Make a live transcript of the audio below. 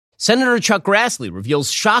Senator Chuck Grassley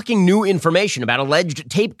reveals shocking new information about alleged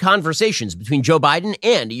taped conversations between Joe Biden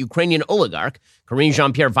and a Ukrainian oligarch. Karine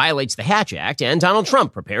Jean-Pierre violates the Hatch Act, and Donald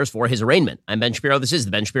Trump prepares for his arraignment. I'm Ben Shapiro. This is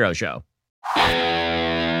The Ben Shapiro Show.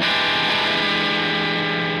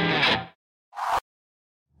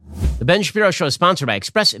 The Ben Shapiro Show is sponsored by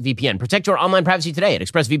ExpressVPN. Protect your online privacy today at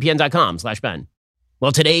expressvpn.com/Ben.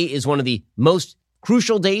 Well, today is one of the most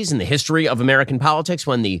crucial days in the history of American politics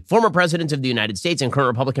when the former president of the United States and current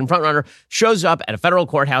Republican frontrunner shows up at a federal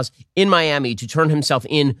courthouse in Miami to turn himself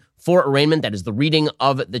in for arraignment. That is the reading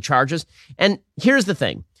of the charges. And here's the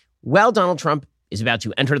thing. While Donald Trump is about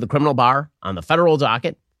to enter the criminal bar on the federal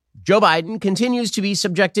docket, Joe Biden continues to be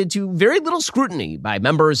subjected to very little scrutiny by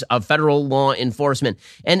members of federal law enforcement.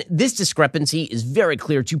 And this discrepancy is very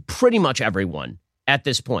clear to pretty much everyone at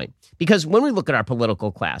this point. Because when we look at our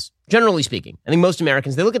political class, generally speaking, I think most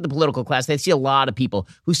Americans, they look at the political class, they see a lot of people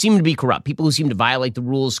who seem to be corrupt, people who seem to violate the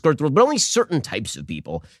rules, skirt the rules, but only certain types of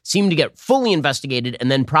people seem to get fully investigated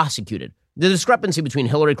and then prosecuted. The discrepancy between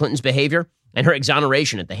Hillary Clinton's behavior and her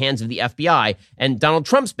exoneration at the hands of the FBI and Donald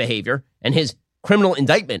Trump's behavior and his criminal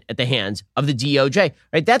indictment at the hands of the DOJ,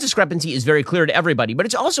 right? That discrepancy is very clear to everybody, but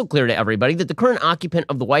it's also clear to everybody that the current occupant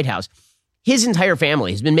of the White House, his entire family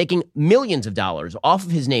has been making millions of dollars off of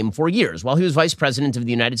his name for years while he was vice president of the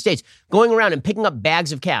United States, going around and picking up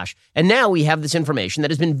bags of cash. And now we have this information that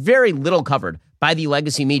has been very little covered by the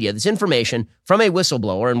legacy media, this information from a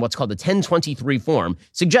whistleblower in what's called the 1023 form,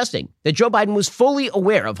 suggesting that Joe Biden was fully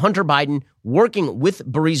aware of Hunter Biden working with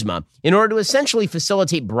Burisma in order to essentially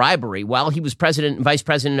facilitate bribery while he was president and vice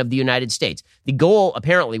president of the United States. The goal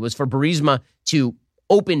apparently was for Burisma to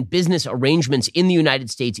open business arrangements in the United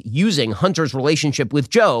States using Hunter's relationship with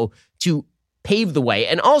Joe to pave the way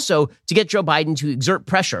and also to get Joe Biden to exert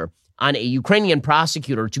pressure on a Ukrainian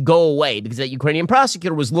prosecutor to go away because that Ukrainian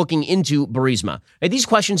prosecutor was looking into Burisma. Now, these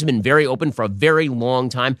questions have been very open for a very long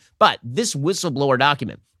time, but this whistleblower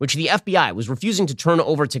document, which the FBI was refusing to turn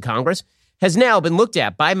over to Congress, has now been looked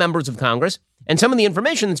at by members of Congress, and some of the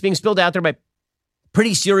information that's being spilled out there by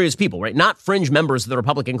pretty serious people, right? Not fringe members of the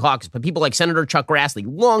Republican caucus, but people like Senator Chuck Grassley,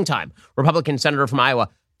 longtime Republican senator from Iowa.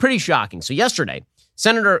 Pretty shocking. So yesterday,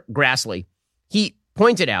 Senator Grassley, he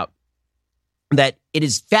pointed out that it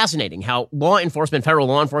is fascinating how law enforcement, federal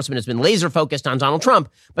law enforcement, has been laser focused on Donald Trump,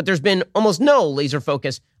 but there's been almost no laser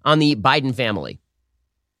focus on the Biden family.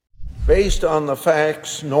 Based on the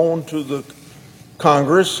facts known to the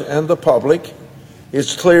Congress and the public,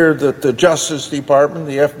 it's clear that the Justice Department,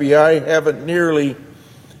 the FBI, haven't nearly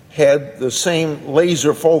had the same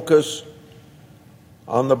laser focus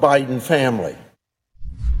on the Biden family.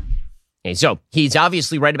 Okay, so he's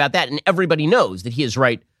obviously right about that, and everybody knows that he is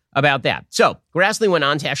right about that. So Grassley went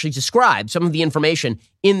on to actually describe some of the information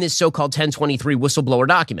in this so-called 1023 whistleblower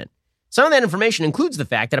document. Some of that information includes the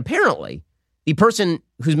fact that apparently the person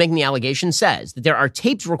who's making the allegation says that there are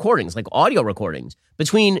taped recordings, like audio recordings,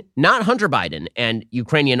 between not Hunter Biden and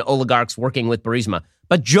Ukrainian oligarchs working with Burisma,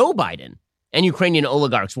 but Joe Biden and Ukrainian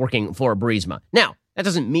oligarchs working for Burisma. Now, that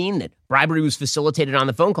doesn't mean that bribery was facilitated on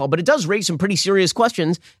the phone call, but it does raise some pretty serious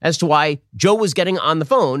questions as to why Joe was getting on the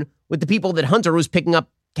phone with the people that Hunter was picking up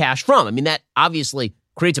cash from. I mean, that obviously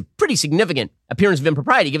creates a pretty significant appearance of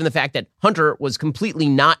impropriety, given the fact that Hunter was completely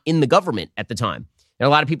not in the government at the time. And a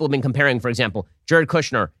lot of people have been comparing, for example, Jared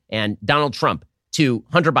Kushner and Donald Trump to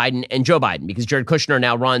Hunter Biden and Joe Biden, because Jared Kushner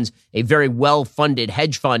now runs a very well-funded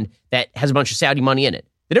hedge fund that has a bunch of Saudi money in it.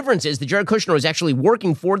 The difference is that Jared Kushner was actually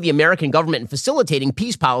working for the American government and facilitating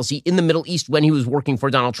peace policy in the Middle East when he was working for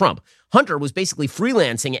Donald Trump. Hunter was basically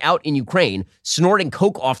freelancing out in Ukraine, snorting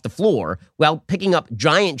coke off the floor while picking up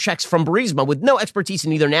giant checks from Burisma with no expertise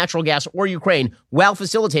in either natural gas or Ukraine, while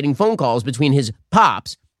facilitating phone calls between his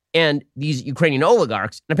pops and these Ukrainian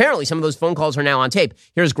oligarchs. And apparently some of those phone calls are now on tape.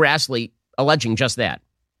 Here's Grassley alleging just that.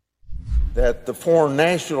 That the foreign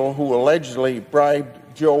national who allegedly bribed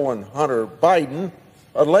Joe and Hunter Biden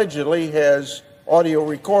allegedly has audio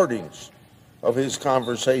recordings of his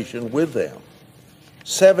conversation with them.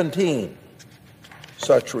 17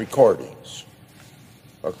 such recordings.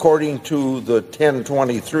 According to the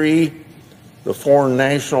 1023, the foreign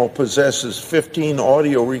national possesses 15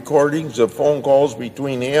 audio recordings of phone calls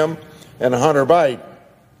between him and Hunter Biden.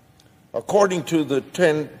 According to the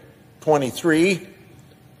 1023,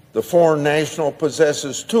 the foreign national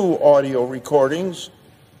possesses 2 audio recordings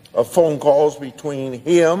of phone calls between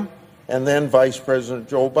him and then Vice President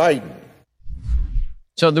Joe Biden.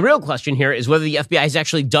 So the real question here is whether the FBI has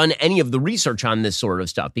actually done any of the research on this sort of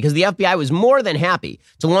stuff, because the FBI was more than happy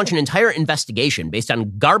to launch an entire investigation based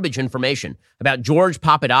on garbage information about George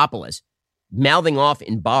Papadopoulos mouthing off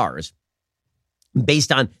in bars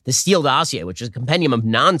based on the Steele dossier, which is a compendium of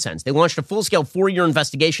nonsense. They launched a full-scale 4-year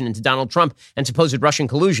investigation into Donald Trump and supposed Russian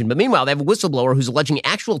collusion. But meanwhile, they have a whistleblower who's alleging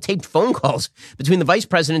actual taped phone calls between the vice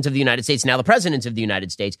president of the United States, now the president of the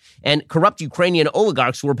United States, and corrupt Ukrainian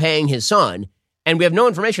oligarchs who were paying his son. And we have no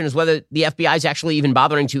information as whether the FBI is actually even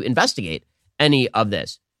bothering to investigate any of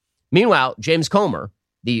this. Meanwhile, James Comer,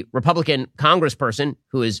 the Republican congressperson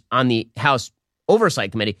who is on the House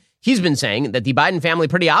Oversight Committee, he's been saying that the Biden family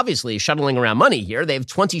pretty obviously is shuttling around money here. They have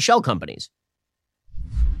 20 shell companies.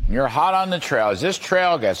 You're hot on the trail. As this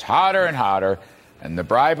trail gets hotter and hotter and the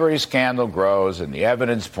bribery scandal grows and the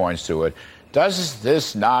evidence points to it, does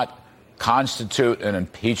this not constitute an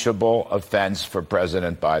impeachable offense for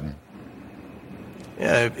President Biden?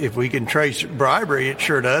 Yeah, if we can trace bribery, it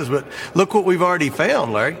sure does. But look what we've already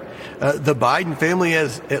found, Larry. The Biden family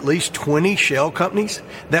has at least 20 shell companies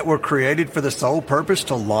that were created for the sole purpose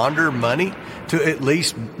to launder money to at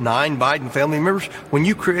least 9 Biden family members. When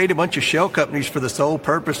you create a bunch of shell companies for the sole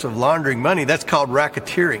purpose of laundering money, that's called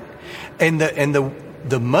racketeering. And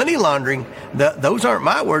the money laundering, those aren't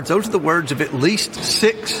my words. Those are the words of at least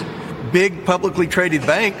 6 big publicly traded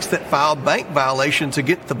banks that filed bank violations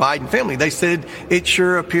against the Biden family. They said it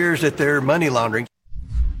sure appears that they're money laundering.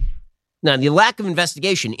 Now, the lack of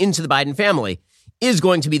investigation into the Biden family is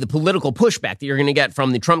going to be the political pushback that you're going to get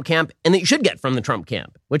from the Trump camp and that you should get from the Trump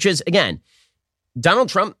camp, which is, again, Donald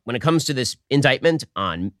Trump, when it comes to this indictment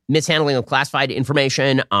on mishandling of classified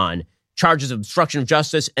information, on charges of obstruction of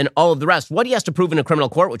justice, and all of the rest, what he has to prove in a criminal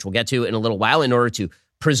court, which we'll get to in a little while, in order to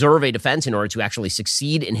preserve a defense, in order to actually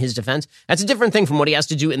succeed in his defense, that's a different thing from what he has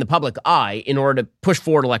to do in the public eye in order to push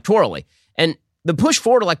forward electorally. And the push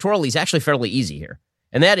forward electorally is actually fairly easy here.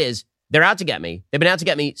 And that is, they're out to get me. They've been out to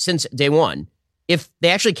get me since day one. If they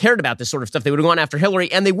actually cared about this sort of stuff, they would have gone after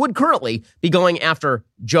Hillary, and they would currently be going after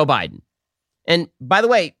Joe Biden. And by the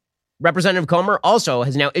way, Representative Comer also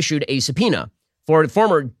has now issued a subpoena for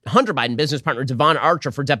former Hunter Biden business partner Devon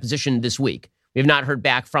Archer for deposition this week. We have not heard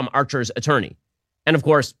back from Archer's attorney. And of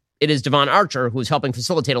course, it is Devon Archer who is helping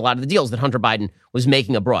facilitate a lot of the deals that Hunter Biden was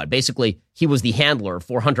making abroad. Basically, he was the handler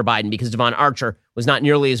for Hunter Biden because Devon Archer was not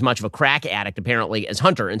nearly as much of a crack addict, apparently, as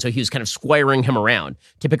Hunter. And so he was kind of squiring him around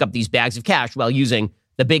to pick up these bags of cash while using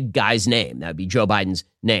the big guy's name. That would be Joe Biden's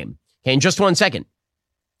name. Okay, in just 1 second,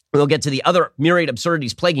 we'll get to the other myriad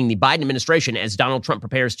absurdities plaguing the Biden administration as Donald Trump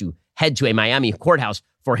prepares to head to a Miami courthouse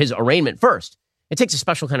for his arraignment. First, it takes a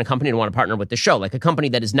special kind of company to want to partner with the show, like a company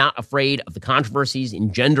that is not afraid of the controversies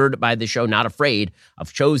engendered by the show, not afraid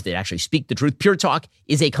of shows that actually speak the truth. Pure Talk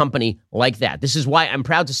is a company like that. This is why I'm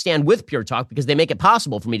proud to stand with Pure Talk, because they make it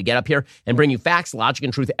possible for me to get up here and bring you facts, logic,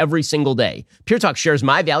 and truth every single day. Pure Talk shares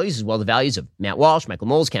my values as well as the values of Matt Walsh, Michael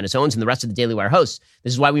Knowles, Candace Owens, and the rest of the Daily Wire hosts.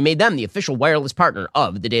 This is why we made them the official wireless partner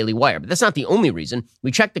of the Daily Wire. But that's not the only reason.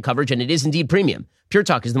 We checked the coverage, and it is indeed premium. Pure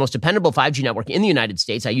Talk is the most dependable 5G network in the United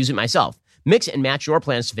States. I use it myself. Mix and match your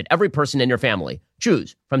plans to fit every person in your family.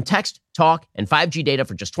 Choose from text, talk, and 5G data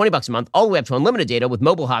for just $20 a month, all the way up to unlimited data with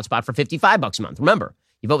mobile hotspot for $55 a month. Remember,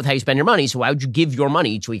 you vote with how you spend your money, so why would you give your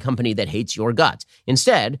money to a company that hates your guts?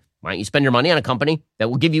 Instead, why don't you spend your money on a company that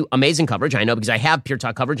will give you amazing coverage? I know because I have Pure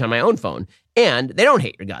Talk coverage on my own phone, and they don't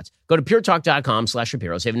hate your guts. Go to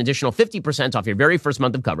puretalk.com/Shapiro. Save an additional 50% off your very first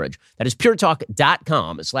month of coverage. That is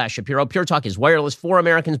puretalk.com/Shapiro. Pure Talk is wireless for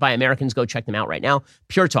Americans by Americans. Go check them out right now.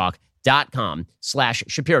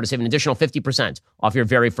 puretalk.com/Shapiro to save an additional 50% off your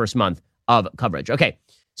very first month of coverage. Okay,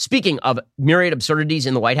 speaking of myriad absurdities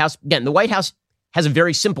in the White House, again, the White House has a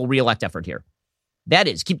very simple reelect effort here. That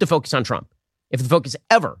is, keep the focus on Trump. If the focus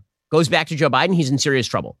ever goes back to Joe Biden, he's in serious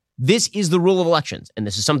trouble. This is the rule of elections, and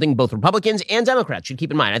this is something both Republicans and Democrats should keep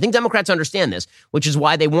in mind. I think Democrats understand this, which is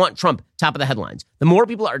why they want Trump top of the headlines. The more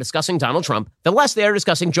people are discussing Donald Trump, the less they are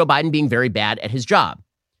discussing Joe Biden being very bad at his job.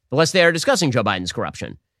 The less they are discussing Joe Biden's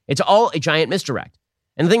corruption. It's all a giant misdirect.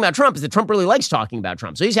 And the thing about Trump is that Trump really likes talking about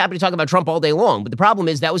Trump. So he's happy to talk about Trump all day long. But the problem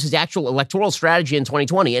is that was his actual electoral strategy in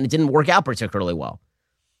 2020, and it didn't work out particularly well.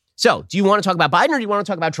 So do you want to talk about Biden or do you want to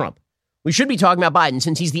talk about Trump? We should be talking about Biden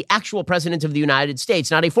since he's the actual president of the United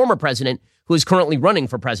States, not a former president who is currently running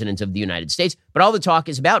for president of the United States. But all the talk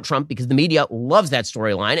is about Trump because the media loves that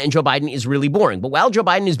storyline, and Joe Biden is really boring. But while Joe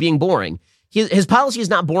Biden is being boring, his policy is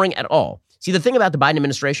not boring at all. See, the thing about the Biden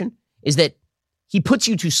administration is that he puts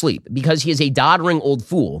you to sleep because he is a doddering old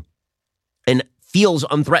fool and feels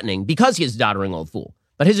unthreatening because he is a doddering old fool.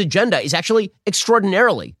 But his agenda is actually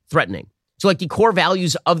extraordinarily threatening. So like the core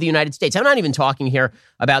values of the United States. I'm not even talking here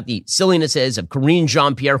about the sillinesses of Karine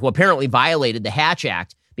Jean-Pierre, who apparently violated the Hatch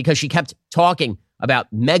Act because she kept talking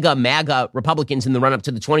about MAGA Republicans in the run-up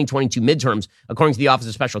to the 2022 midterms, according to the Office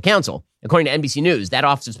of Special Counsel. According to NBC News, that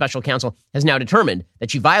Office of Special Counsel has now determined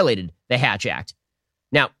that she violated the Hatch Act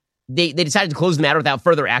they decided to close the matter without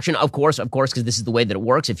further action. Of course, because this is the way that it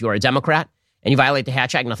works. If you're a Democrat and you violate the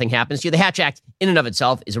Hatch Act, nothing happens to you. The Hatch Act in and of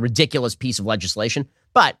itself is a ridiculous piece of legislation.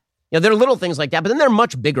 But, there are little things like that, but then there are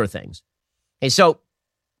much bigger things. Okay, so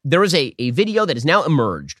there is a video that has now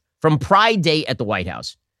emerged from Pride Day at the White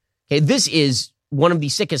House. Okay, this is one of the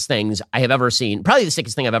sickest things I have ever seen, probably the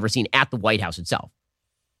sickest thing I've ever seen at the White House itself.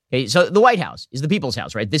 Okay, so the White House is the people's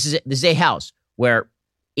house, right? This is a house where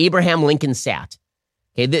Abraham Lincoln sat.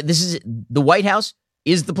 Okay, the White House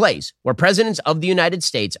is the place where presidents of the United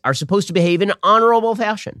States are supposed to behave in honorable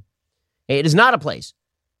fashion. Okay, it is not a place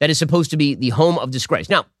that is supposed to be the home of disgrace.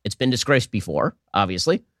 Now, it's been disgraced before,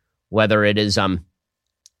 obviously, whether it is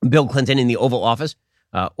Bill Clinton in the Oval Office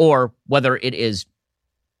or whether it is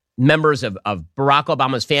members of Barack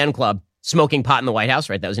Obama's fan club smoking pot in the White House,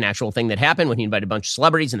 right? That was an actual thing that happened when he invited a bunch of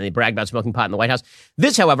celebrities and they bragged about smoking pot in the White House.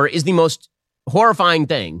 This, however, is the most horrifying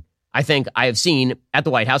thing I think I have seen at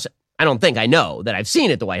the White House. I don't think I know that I've seen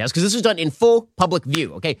at the White House because this was done in full public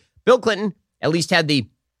view. Okay, Bill Clinton at least had the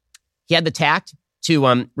tact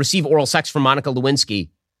to receive oral sex from Monica Lewinsky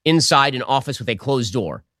inside an office with a closed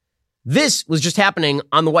door. This was just happening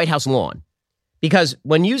on the White House lawn. Because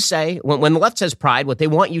when you say, when the left says pride, what they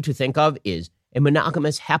want you to think of is a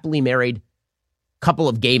monogamous, happily married couple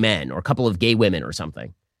of gay men or a couple of gay women or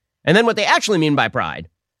something. And then what they actually mean by pride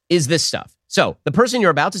is this stuff. So the person you're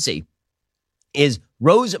about to see is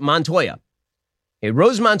Rose Montoya. Okay,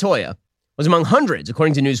 Rose Montoya was among hundreds,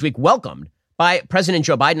 according to Newsweek, welcomed by President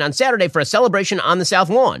Joe Biden on Saturday for a celebration on the South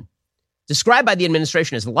Lawn, described by the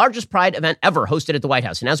administration as the largest pride event ever hosted at the White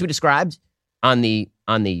House. And as we described on the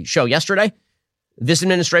show yesterday, this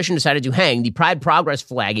administration decided to hang the Pride Progress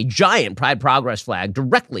flag, a giant Pride Progress flag,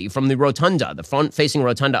 directly from the rotunda, the front-facing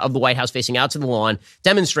rotunda of the White House facing out to the lawn,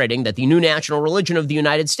 demonstrating that the new national religion of the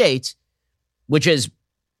United States, which is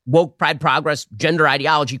woke Pride Progress gender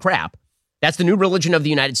ideology crap, that's the new religion of the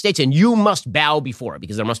United States, and you must bow before it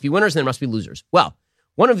because there must be winners and there must be losers. Well,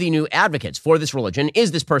 one of the new advocates for this religion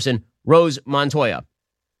is this person, Rose Montoya.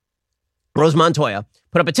 Rose Montoya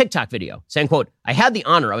put up a TikTok video saying, quote, "I had the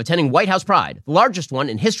honor of attending White House Pride, the largest one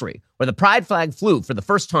in history, where the pride flag flew for the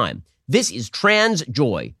first time. This is trans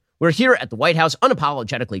joy. We're here at the White House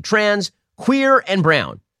unapologetically trans, queer, and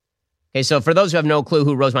brown." Okay, so for those who have no clue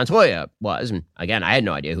who Rose Montoya was, and again, I had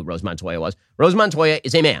no idea who Rose Montoya was, Rose Montoya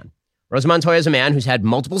is a man. Rose Montoya is a man who's had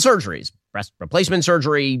multiple surgeries, breast replacement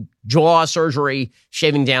surgery, jaw surgery,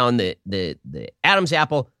 shaving down the Adam's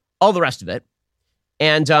apple, all the rest of it.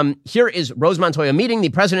 And here is Rose Montoya meeting the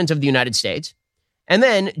president of the United States and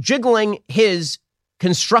then jiggling his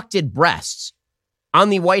constructed breasts on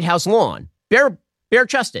the White House lawn,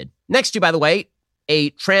 bare-chested. Next to, by the way, a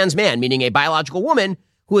trans man, meaning a biological woman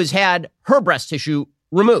who has had her breast tissue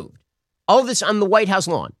removed. All of this on the White House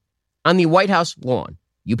lawn. On the White House lawn.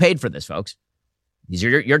 You paid for this, folks. These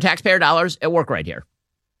are your taxpayer dollars at work right here.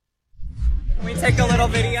 Can we take a little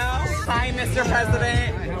video? Hi, Mr.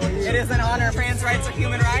 President. It is an honor. Trans rights are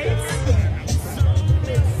human rights.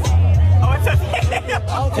 Oh, it's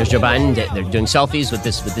okay. There's Joe Biden. They're doing selfies with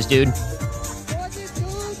this dude.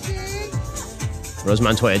 Rose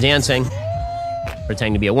Montoya dancing,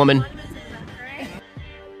 pretending to be a woman.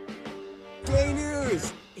 Gay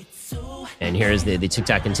news. And here is the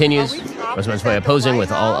TikTok continues. Rose Montoya posing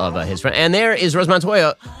with all of his friends. And there is Rose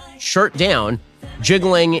Montoya, shirt down,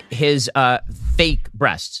 jiggling his fake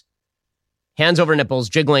breasts. Hands over nipples,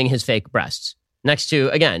 jiggling his fake breasts. Next to,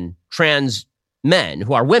 again, trans men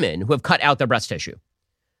who are women who have cut out their breast tissue.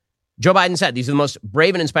 Joe Biden said these are the most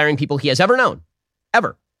brave and inspiring people he has ever known.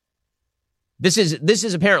 Ever. This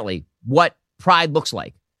is apparently what pride looks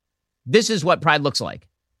like. This is what pride looks like.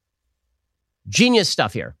 Genius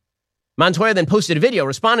stuff here. Montoya then posted a video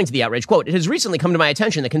responding to the outrage. Quote, "It has recently come to my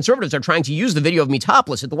attention that conservatives are trying to use the video of me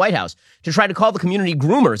topless at the White House to try to call the community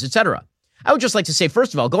groomers, etc. I would just like to say,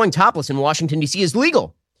 first of all, going topless in Washington, D.C. is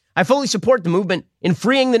legal. I fully support the movement in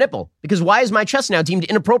freeing the nipple, because why is my chest now deemed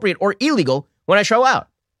inappropriate or illegal when I show out?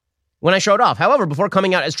 When I showed off. However, before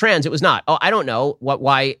coming out as trans, it was not. Oh, I don't know what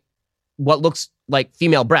looks like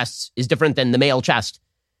female breasts is different than the male chest.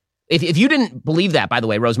 If you didn't believe that, by the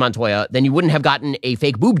way, Rose Montoya, then you wouldn't have gotten a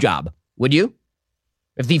fake boob job, would you?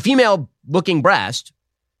 If the female-looking breast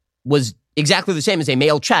was exactly the same as a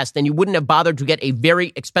male chest, then you wouldn't have bothered to get a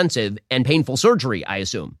very expensive and painful surgery, I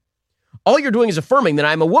assume. All you're doing is affirming that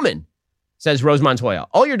I'm a woman, says Rose Montoya.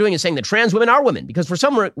 All you're doing is saying that trans women are women, because for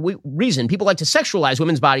some reason, people like to sexualize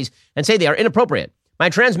women's bodies and say they are inappropriate. My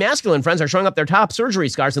trans masculine friends are showing up their top surgery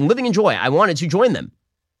scars and living in joy. I wanted to join them.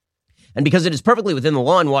 And because it is perfectly within the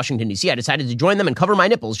law in Washington, D.C., I decided to join them and cover my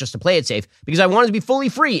nipples just to play it safe, because I wanted to be fully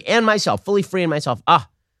free and myself, fully free in myself.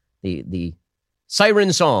 The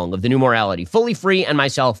siren song of the new morality. Fully free and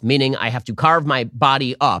myself, meaning I have to carve my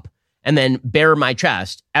body up and then bare my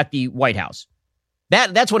chest at the White House.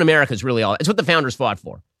 That's what America's really all. It's what the founders fought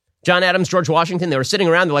for. John Adams, George Washington, they were sitting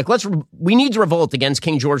around. They're like, we need to revolt against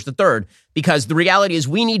King George III because the reality is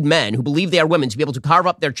we need men who believe they are women to be able to carve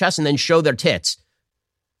up their chests and then show their tits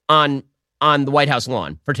on the White House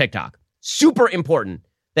lawn for TikTok. Super important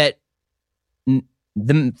that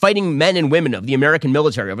the fighting men and women of the American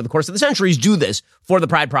military over the course of the centuries do this for the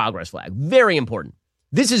Pride Progress flag. Very important.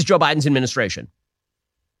 This is Joe Biden's administration.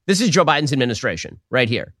 This is Joe Biden's administration right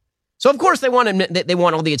here. So, of course, they want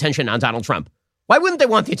all the attention on Donald Trump. Why wouldn't they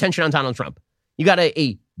want the attention on Donald Trump? You got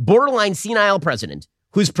a borderline senile president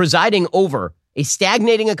who's presiding over a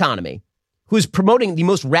stagnating economy, who's promoting the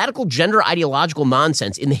most radical gender ideological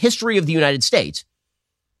nonsense in the history of the United States.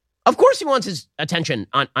 Of course he wants his attention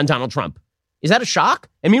on Donald Trump. Is that a shock?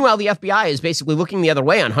 And meanwhile, the FBI is basically looking the other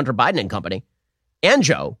way on Hunter Biden and company. And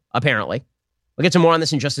Joe, apparently. We'll get to more on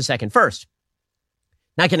this in just a second. First,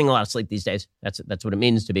 not getting a lot of sleep these days. That's what it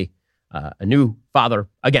means to be a new father,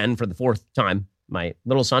 again, for the fourth time. My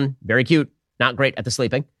little son, very cute, not great at the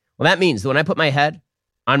sleeping. Well, that means that when I put my head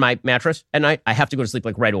on my mattress at night, I have to go to sleep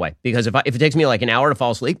like right away. Because if it takes me like an hour to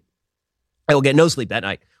fall asleep, I will get no sleep that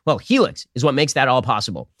night. Well, Helix is what makes that all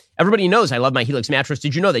possible. Everybody knows I love my Helix mattress.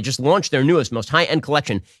 Did you know they just launched their newest, most high-end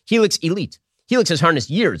collection, Helix Elite? Helix has harnessed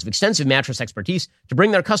years of extensive mattress expertise to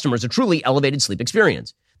bring their customers a truly elevated sleep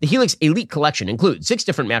experience. The Helix Elite collection includes 6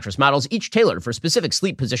 different mattress models, each tailored for specific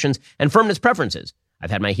sleep positions and firmness preferences. I've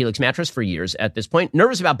had my Helix mattress for years at this point.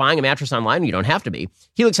 Nervous about buying a mattress online? You don't have to be.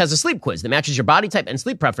 Helix has a sleep quiz that matches your body type and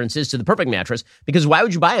sleep preferences to the perfect mattress, because why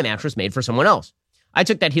would you buy a mattress made for someone else? I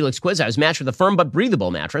took that Helix quiz. I was matched with a firm but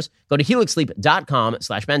breathable mattress. Go to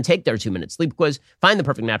helixsleep.com/Ben. Take their 2-minute sleep quiz. Find the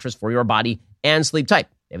perfect mattress for your body and sleep type.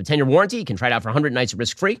 They have a 10-year warranty. You can try it out for 100 nights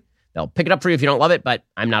risk-free. They'll pick it up for you if you don't love it, but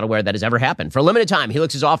I'm not aware that has ever happened. For a limited time,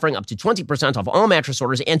 Helix is offering up to 20% off all mattress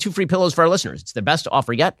orders and 2 free pillows for our listeners. It's their best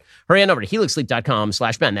offer yet. Hurry on over to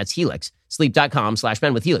helixsleep.com/Ben. That's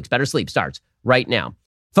helixsleep.com/Ben. With Helix, better sleep starts right now.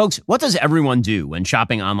 Folks, what does everyone do when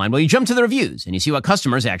shopping online? Well, you jump to the reviews and you see what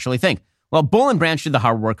customers actually think. Well, Boll & Branch did the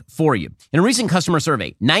hard work for you. In a recent customer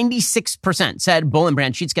survey, 96% said Boll &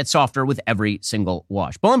 Branch sheets get softer with every single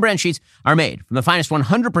wash. Boll & Branch sheets are made from the finest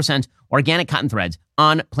 100% organic cotton threads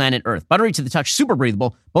on planet Earth. Buttery to the touch, super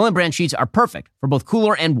breathable, Boll & Branch sheets are perfect for both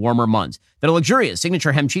cooler and warmer months. Their luxurious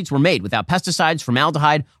signature hem sheets were made without pesticides,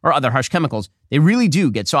 formaldehyde, or other harsh chemicals. They really do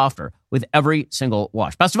get softer with every single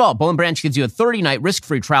wash. Best of all, Boll & Branch gives you a 30-night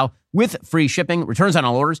risk-free trial with free shipping, returns on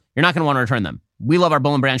all orders. You're not going to want to return them. We love our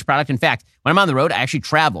Boll & Branch product. In fact, when I'm on the road, I actually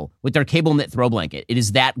travel with their cable knit throw blanket. It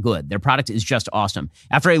is that good. Their product is just awesome.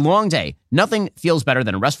 After a long day, nothing feels better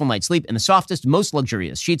than a restful night's sleep in the softest, most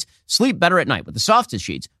luxurious sheets. Sleep better at night with the softest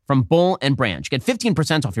sheets from Boll & Branch. Get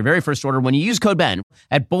 15% off your very first order when you use code BEN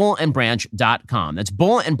at bollandbranch.com. That's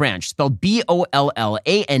Boll & Branch, spelled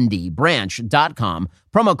BOLLAND, branch.com.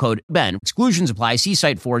 Promo code BEN. Exclusions apply. See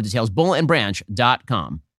site for details.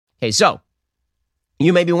 bollandbranch.com. Okay, so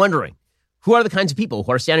you may be wondering, who are the kinds of people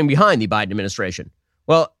who are standing behind the Biden administration?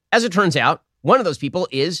 Well, as it turns out, one of those people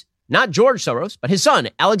is not George Soros, but his son,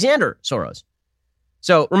 Alexander Soros.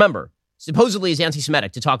 So remember, supposedly he's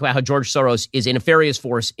anti-Semitic to talk about how George Soros is a nefarious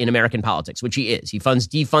force in American politics, which he is. He funds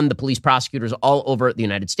defund the police prosecutors all over the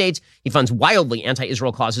United States. He funds wildly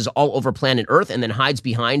anti-Israel causes all over planet Earth and then hides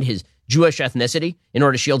behind his Jewish ethnicity in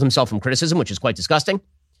order to shield himself from criticism, which is quite disgusting.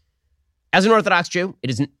 As an Orthodox Jew,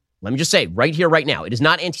 it isn't. Let me just say right here, right now, it is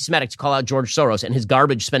not anti-Semitic to call out George Soros and his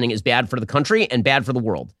garbage spending is bad for the country and bad for the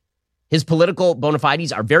world. His political bona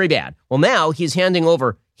fides are very bad. Well, now he's handing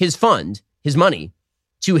over his fund, his money,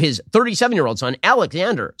 to his 37-year-old son,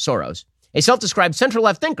 Alexander Soros, a self-described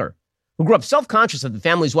center-left thinker who grew up self-conscious of the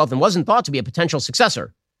family's wealth and wasn't thought to be a potential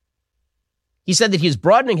successor. He said that he is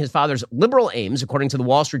broadening his father's liberal aims, according to the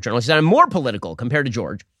Wall Street Journal. He said, I'm more political compared to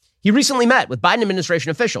George. He recently met with Biden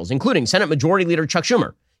administration officials, including Senate Majority Leader Chuck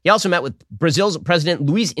Schumer. He also met with Brazil's President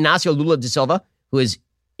Luiz Inácio Lula da Silva, who is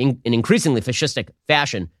in increasingly fascistic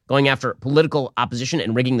fashion going after political opposition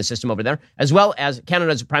and rigging the system over there, as well as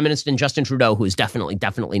Canada's Prime Minister Justin Trudeau, who is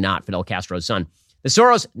definitely not Fidel Castro's son. The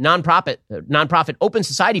Soros nonprofit Open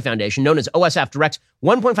Society Foundation, known as OSF, directs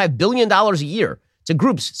 $1.5 billion a year to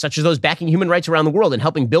groups such as those backing human rights around the world and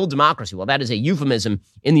helping build democracy. Well, that is a euphemism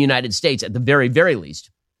in the United States at the very, very least.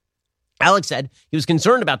 Alex said he was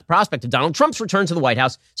concerned about the prospect of Donald Trump's return to the White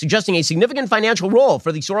House, suggesting a significant financial role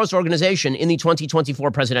for the Soros organization in the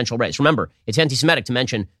 2024 presidential race. Remember, it's anti-Semitic to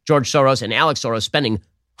mention George Soros and Alex Soros spending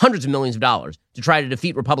hundreds of millions of dollars to try to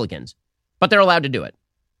defeat Republicans, but they're allowed to do it.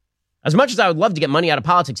 As much as I would love to get money out of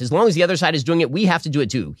politics, as long as the other side is doing it, we have to do it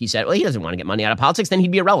too, he said. Well, he doesn't want to get money out of politics, then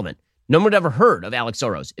he'd be irrelevant. No one would have ever heard of Alex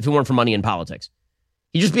Soros if it weren't for money in politics.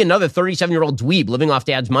 He'd just be another 37-year-old dweeb living off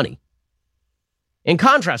dad's money. In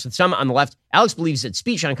contrast with some on the left, Alex believes that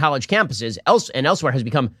speech on college campuses and elsewhere has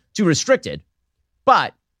become too restricted.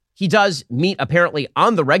 But he does meet, apparently,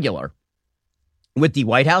 on the regular with the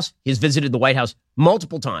White House. He has visited the White House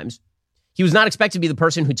multiple times. He was not expected to be the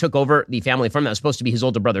person who took over the family firm. That was supposed to be his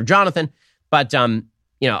older brother, Jonathan. But,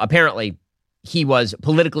 apparently he was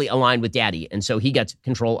politically aligned with daddy, and so he gets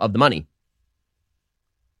control of the money.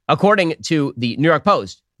 According to the New York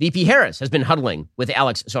Post, VP Harris has been huddling with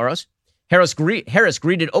Alex Soros. Harris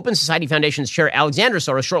greeted Open Society Foundation's chair Alexandra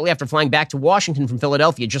Soros shortly after flying back to Washington from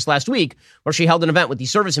Philadelphia just last week, where she held an event with the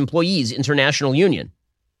Service Employees International Union.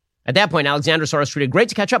 At that point, Alexandra Soros tweeted, "Great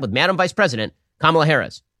to catch up with Madam Vice President Kamala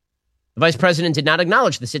Harris." The vice president did not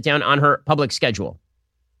acknowledge the sit-down on her public schedule.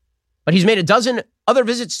 But he's made a dozen other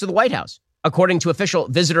visits to the White House, according to official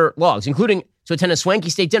visitor logs, including to attend a swanky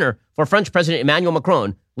state dinner for French President Emmanuel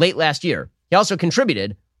Macron late last year. He also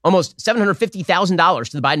contributed almost $750,000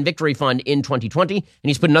 to the Biden Victory Fund in 2020, and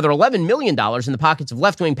he's put another $11 million in the pockets of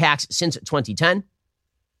left-wing PACs since 2010.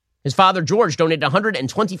 His father, George, donated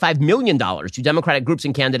 $125 million to Democratic groups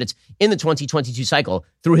and candidates in the 2022 cycle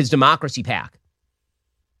through his Democracy PAC.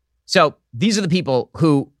 So these are the people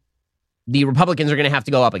who the Republicans are going to have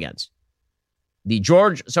to go up against. The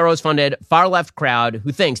George Soros-funded far-left crowd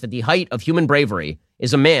who thinks that the height of human bravery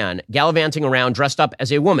is a man gallivanting around dressed up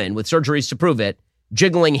as a woman with surgeries to prove it,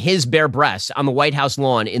 jiggling his bare breasts on the White House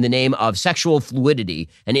lawn in the name of sexual fluidity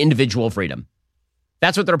and individual freedom.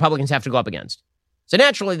 That's what the Republicans have to go up against. So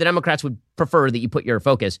naturally, the Democrats would prefer that you put your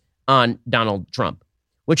focus on Donald Trump,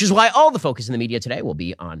 which is why all the focus in the media today will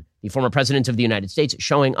be on the former president of the United States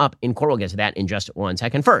showing up in court. We'll get to that in just 1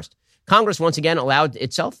 second. First, Congress once again allowed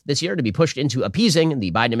itself this year to be pushed into appeasing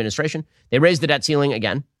the Biden administration. They raised the debt ceiling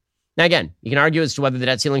again. Now, again, you can argue as to whether the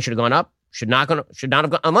debt ceiling should have gone up, should not have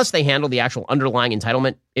gone, unless they handle the actual underlying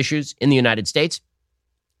entitlement issues in the United States.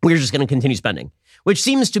 We're just going to continue spending, which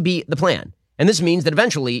seems to be the plan. And this means that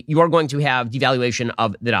eventually you are going to have devaluation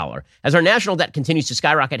of the dollar. As our national debt continues to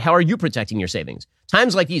skyrocket, how are you protecting your savings?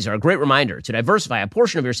 Times like these are a great reminder to diversify a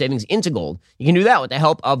portion of your savings into gold. You can do that with the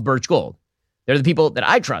help of Birch Gold. They're the people that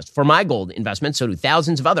I trust for my gold investments, so do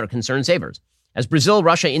thousands of other concerned savers. As Brazil,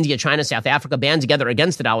 Russia, India, China, South Africa band together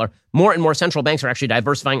against the dollar, more and more central banks are actually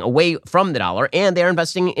diversifying away from the dollar, and they're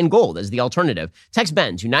investing in gold as the alternative. Text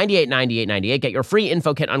BEN to 989898. Get your free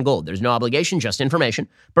info kit on gold. There's no obligation, just information.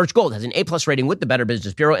 Birch Gold has an A+ rating with the Better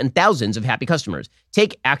Business Bureau and thousands of happy customers.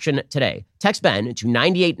 Take action today. Text BEN to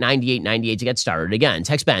 989898 to get started. Again,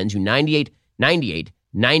 text BEN to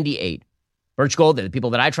 989898. Birch Gold, they're the people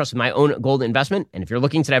that I trust with my own gold investment. And if you're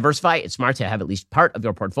looking to diversify, it's smart to have at least part of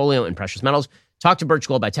your portfolio in precious metals. Talk to Birch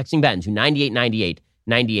Gold by texting BEN to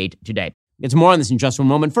 989898 today. Get some more on this in just one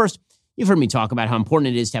moment. First, you've heard me talk about how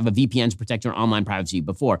important it is to have a VPN to protect your online privacy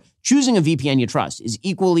before. Choosing a VPN you trust is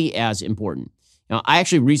equally as important. Now, I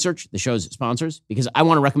actually research the show's sponsors because I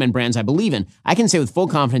want to recommend brands I believe in. I can say with full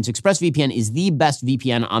confidence, ExpressVPN is the best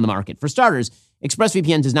VPN on the market. For starters,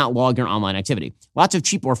 ExpressVPN does not log your online activity. Lots of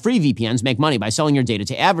cheap or free VPNs make money by selling your data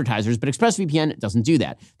to advertisers, but ExpressVPN doesn't do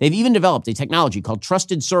that. They've even developed a technology called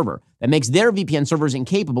Trusted Server that makes their VPN servers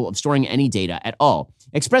incapable of storing any data at all.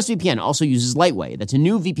 ExpressVPN also uses Lightway. That's a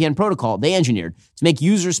new VPN protocol they engineered to make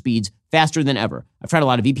user speeds faster than ever. I've tried a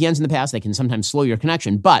lot of VPNs in the past. They can sometimes slow your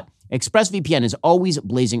connection, but ExpressVPN is always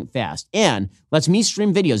blazing fast and lets me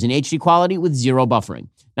stream videos in HD quality with zero buffering.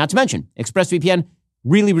 Not to mention, ExpressVPN,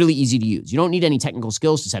 really, really easy to use. You don't need any technical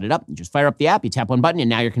skills to set it up. You just fire up the app, you tap one button, and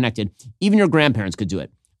now you're connected. Even your grandparents could do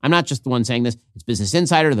it. I'm not just the one saying this. It's Business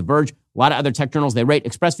Insider, The Verge, a lot of other tech journals. They rate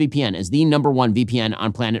ExpressVPN as the #1 VPN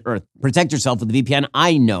on planet Earth. Protect yourself with the VPN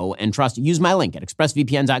I know and trust. Use my link at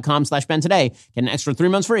expressvpn.com/Ben today. Get an extra 3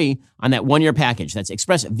 months free on that 1-year package. That's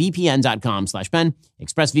expressvpn.com/Ben,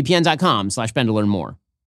 expressvpn.com/Ben to learn more.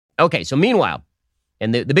 Okay, so meanwhile,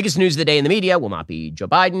 and the biggest news of the day in the media will not be Joe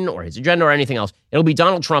Biden or his agenda or anything else. It'll be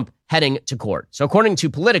Donald Trump heading to court. So according to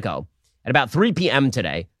Politico, at about 3 p.m.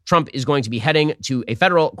 today, Trump is going to be heading to a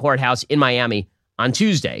federal courthouse in Miami on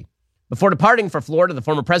Tuesday. Before departing for Florida, the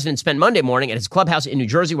former president spent Monday morning at his clubhouse in New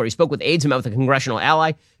Jersey, where he spoke with aides and met with a congressional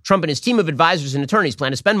ally. Trump and his team of advisors and attorneys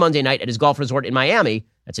plan to spend Monday night at his golf resort in Miami,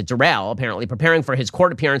 that's at Doral, apparently, preparing for his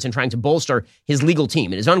court appearance and trying to bolster his legal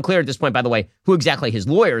team. It is unclear at this point, by the way, who exactly his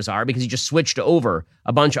lawyers are, because he just switched over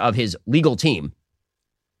a bunch of his legal team.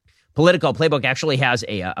 Politico Playbook actually has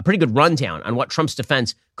a pretty good rundown on what Trump's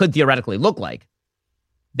defense could theoretically look like.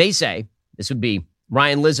 They say, this would be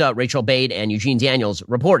Ryan Lizza, Rachel Bade, and Eugene Daniels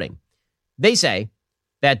reporting. They say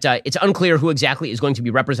that it's unclear who exactly is going to be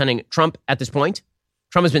representing Trump at this point.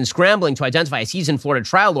 Trump has been scrambling to identify a seasoned Florida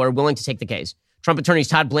trial lawyer willing to take the case. Trump attorneys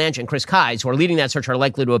Todd Blanche and Chris Kise, who are leading that search, are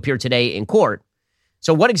likely to appear today in court.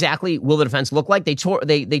 So what exactly will the defense look like? They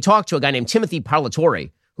talked to a guy named Timothy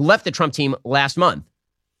Parlatore, who left the Trump team last month.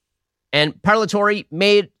 And Parlatore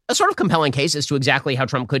made a sort of compelling case as to exactly how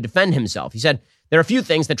Trump could defend himself. He said there are a few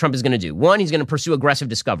things that Trump is going to do. One, he's going to pursue aggressive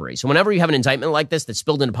discovery. So whenever you have an indictment like this that's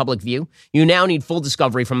spilled into public view, you now need full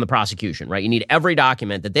discovery from the prosecution, right? You need every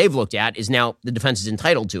document that they've looked at is now the defense is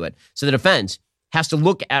entitled to it. So the defense has to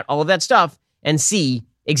look at all of that stuff and see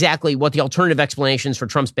exactly what the alternative explanations for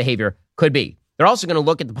Trump's behavior could be. They're also going to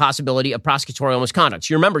look at the possibility of prosecutorial misconduct.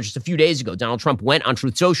 So you remember just a few days ago, Donald Trump went on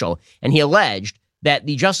Truth Social and he alleged that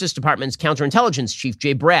the Justice Department's counterintelligence chief,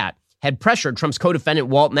 Jay Bratt, had pressured Trump's co-defendant,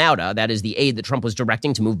 Walt Nauta, that is the aide that Trump was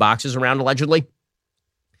directing to move boxes around allegedly.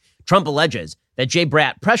 Trump alleges that Jay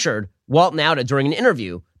Bratt pressured Walt Nauta during an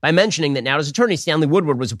interview by mentioning that Nauta's attorney, Stanley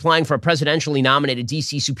Woodward, was applying for a presidentially nominated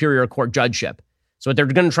D.C. Superior Court judgeship. So what they're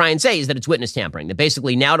going to try and say is that it's witness tampering, that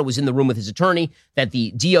basically Nauta was in the room with his attorney, that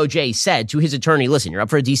the DOJ said to his attorney, listen, you're up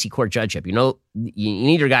for a D.C. court judgeship. You know, you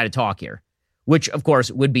need your guy to talk here, which, of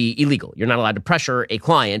course, would be illegal. You're not allowed to pressure a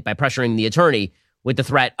client by pressuring the attorney with the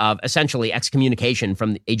threat of essentially excommunication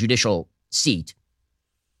from a judicial seat.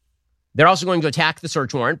 They're also going to attack the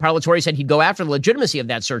search warrant. Parlatore said he'd go after the legitimacy of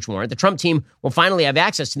that search warrant. The Trump team will finally have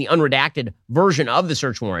access to the unredacted version of the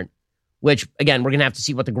search warrant, which, again, we're going to have to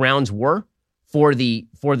see what the grounds were for the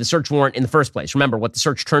search warrant in the first place. Remember, what the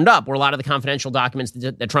search turned up were a lot of the confidential documents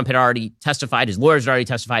that Trump had already testified, his lawyers had already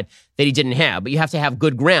testified that he didn't have. But you have to have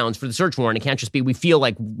good grounds for the search warrant. It can't just be we feel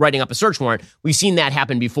like writing up a search warrant. We've seen that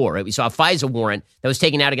happen before, right? We saw a FISA warrant that was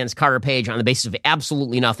taken out against Carter Page on the basis of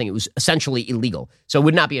absolutely nothing. It was essentially illegal. So it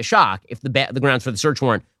would not be a shock if the grounds for the search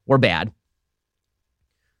warrant were bad.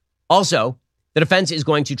 Also, the defense is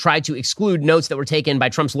going to try to exclude notes that were taken by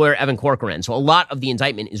Trump's lawyer, Evan Corcoran. So a lot of the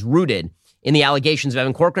indictment is rooted in the allegations of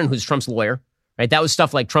Evan Corcoran, who's Trump's lawyer, right? That was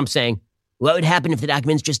stuff like Trump saying, what would happen if the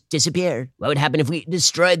documents just disappeared? What would happen if we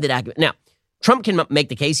destroyed the document? Now, Trump can make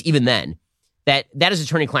the case even then that is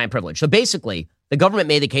attorney-client privilege. So basically, the government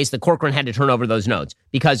made the case that Corcoran had to turn over those notes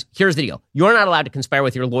because here's the deal. You're not allowed to conspire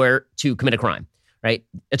with your lawyer to commit a crime, right?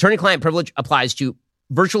 Attorney-client privilege applies to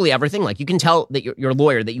virtually everything. Like you can tell that your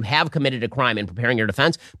lawyer that you have committed a crime in preparing your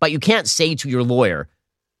defense, but you can't say to your lawyer,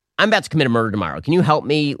 I'm about to commit a murder tomorrow. Can you help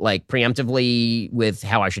me like preemptively with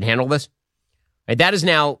how I should handle this? Right, that is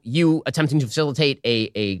now you attempting to facilitate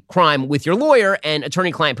a crime with your lawyer, and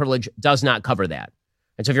attorney-client privilege does not cover that.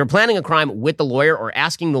 And so if you're planning a crime with the lawyer or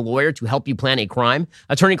asking the lawyer to help you plan a crime,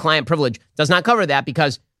 attorney-client privilege does not cover that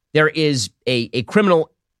because there is a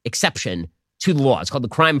criminal exception to the law. It's called the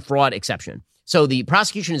crime fraud exception. So the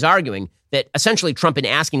prosecution is arguing that essentially Trump, in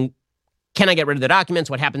asking, can I get rid of the documents?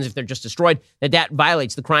 What happens if they're just destroyed? That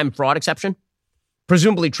violates the crime fraud exception.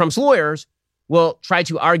 Presumably, Trump's lawyers will try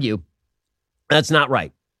to argue that's not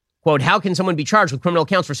right. Quote, how can someone be charged with criminal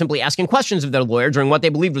counts for simply asking questions of their lawyer during what they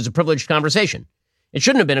believed was a privileged conversation? It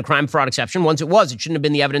shouldn't have been a crime fraud exception. Once it was, it shouldn't have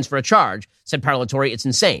been the evidence for a charge, said Parlatore. It's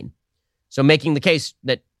insane. So making the case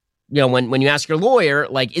that, you know, when you ask your lawyer,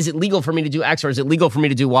 like, is it legal for me to do X or is it legal for me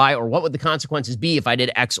to do Y, or what would the consequences be if I did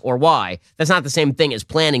X or Y? That's not the same thing as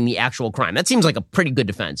planning the actual crime. That seems like a pretty good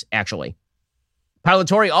defense, actually.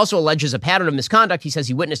 Parlatore also alleges a pattern of misconduct he says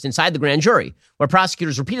he witnessed inside the grand jury, where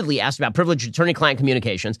prosecutors repeatedly asked about privileged attorney-client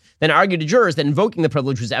communications, then argued to jurors that invoking the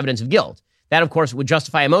privilege was evidence of guilt. That, of course, would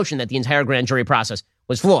justify a motion that the entire grand jury process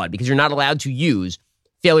was flawed, because you're not allowed to use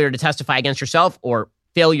failure to testify against yourself or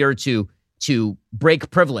failure to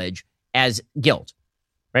break privilege as guilt,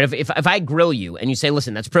 right? If I grill you and you say,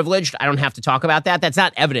 listen, that's privileged, I don't have to talk about that, that's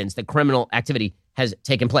not evidence that criminal activity has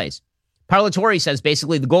taken place. Parlatore says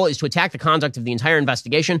basically the goal is to attack the conduct of the entire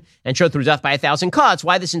investigation and show through death by 1,000 cuts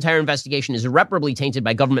why this entire investigation is irreparably tainted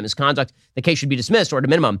by government misconduct. The case should be dismissed, or at a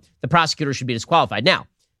minimum, the prosecutor should be disqualified. Now,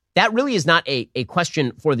 that really is not a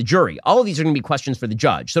question for the jury. All of these are going to be questions for the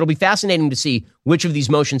judge. So it'll be fascinating to see which of these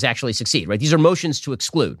motions actually succeed, right? These are motions to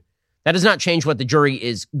exclude. That does not change what the jury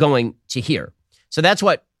is going to hear. So that's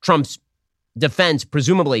what Trump's defense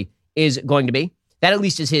presumably is going to be. That at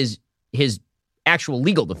least is his actual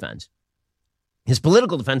legal defense. His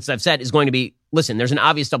political defense, as I've said, is going to be, listen, there's an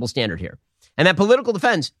obvious double standard here. And that political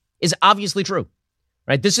defense is obviously true,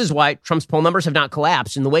 right? This is why Trump's poll numbers have not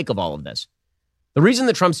collapsed in the wake of all of this. The reason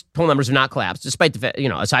that Trump's poll numbers have not collapsed, despite the fact,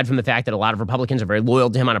 aside from the fact that a lot of Republicans are very loyal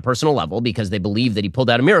to him on a personal level because they believe that he pulled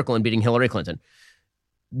out a miracle in beating Hillary Clinton.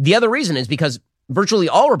 The other reason is because virtually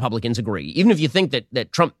all Republicans agree, even if you think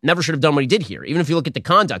that Trump never should have done what he did here, even if you look at the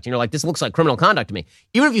conduct and you're like, this looks like criminal conduct to me,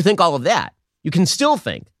 even if you think all of that, you can still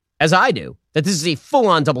think, as I do, that this is a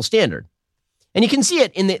full-on double standard. And you can see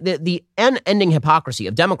it in the unending hypocrisy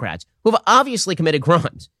of Democrats who have obviously committed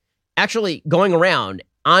crimes, actually going around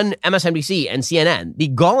on MSNBC and CNN, the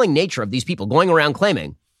galling nature of these people going around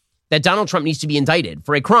claiming that Donald Trump needs to be indicted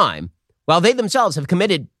for a crime while they themselves have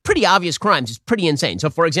committed pretty obvious crimes is pretty insane. So,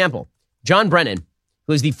 for example, John Brennan,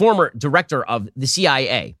 who is the former director of the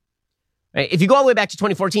CIA, right, if you go all the way back to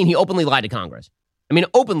 2014, he openly lied to Congress. I mean,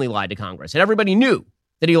 openly lied to Congress. And everybody knew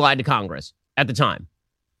that he lied to Congress at the time.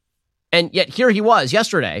 And yet here he was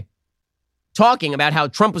yesterday talking about how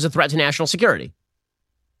Trump was a threat to national security.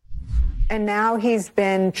 And now he's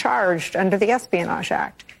been charged under the Espionage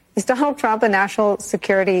Act. Is Donald Trump a national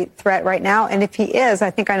security threat right now? And if he is,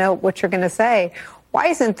 I think I know what you're going to say. Why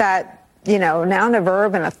isn't that, noun, a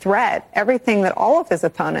verb, and a threat, everything that all of his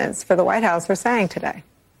opponents for the White House are saying today?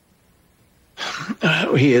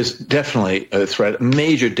 He is definitely a threat,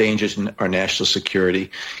 major dangers in our national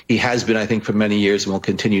security. He has been, I think, for many years and will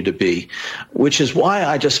continue to be, which is why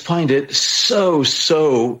I just find it so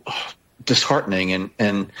disheartening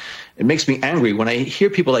and it makes me angry when I hear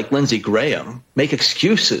people like Lindsey Graham make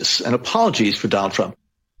excuses and apologies for Donald Trump.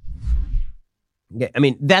 Yeah, I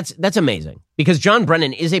mean, that's amazing because John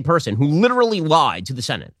Brennan is a person who literally lied to the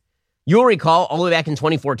Senate. You'll recall all the way back in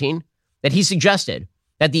 2014 that he suggested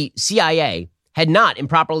that the CIA had not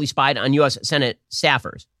improperly spied on U.S. Senate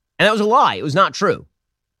staffers. And that was a lie. It was not true.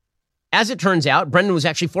 As it turns out, Brennan was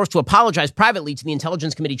actually forced to apologize privately to the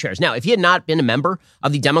Intelligence Committee chairs. Now, if he had not been a member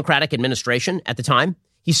of the Democratic administration at the time,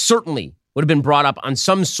 he certainly would have been brought up on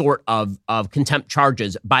some sort of contempt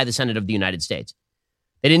charges by the Senate of the United States.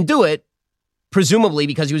 They didn't do it, presumably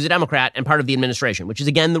because he was a Democrat and part of the administration, which is,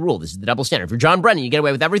 again, the rule. This is the double standard. For John Brennan, you get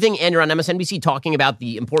away with everything, and you're on MSNBC talking about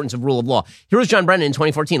the importance of rule of law. Here was John Brennan in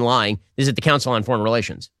 2014 lying. This is at the Council on Foreign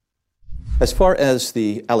Relations. As far as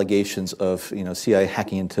the allegations of, CIA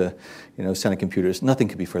hacking into, Senate computers, nothing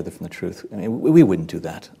could be further from the truth. I mean, we wouldn't do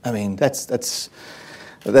that. I mean, that's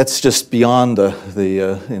just beyond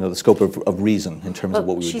the scope of reason in terms of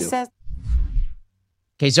what we would do. Says-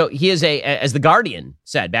 Okay, so he is as The Guardian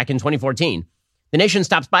said back in 2014, the nation's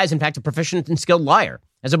top spy is in fact a proficient and skilled liar.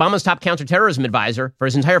 As Obama's top counterterrorism advisor for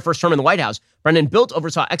his entire first term in the White House, Brennan built,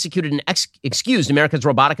 oversaw, executed, and excused America's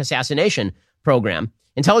robotic assassination program.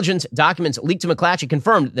 Intelligence documents leaked to McClatchy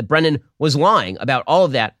confirmed that Brennan was lying about all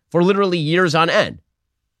of that for literally years on end.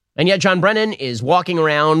 And yet John Brennan is walking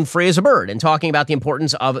around free as a bird and talking about the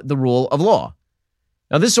importance of the rule of law.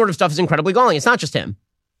 Now, this sort of stuff is incredibly galling. It's not just him,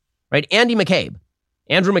 right? Andrew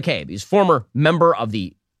McCabe, he's former member of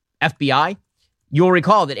the FBI. You'll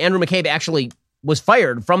recall that Andrew McCabe actually was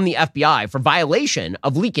fired from the FBI for violation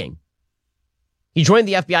of leaking. He joined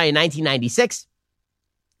the FBI in 1996.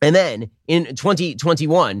 And then in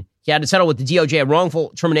 2021, he had to settle with the DOJ a wrongful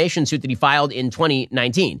termination suit that he filed in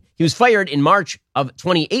 2019. He was fired in March of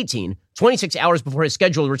 2018, 26 hours before his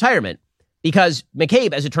scheduled retirement, because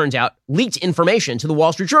McCabe, as it turns out, leaked information to the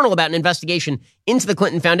Wall Street Journal about an investigation into the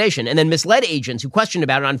Clinton Foundation and then misled agents who questioned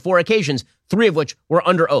about it on 4 occasions, 3 of which were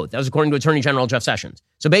under oath. That was according to Attorney General Jeff Sessions.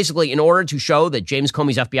 So basically, in order to show that James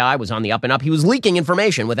Comey's FBI was on the up and up, he was leaking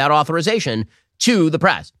information without authorization to the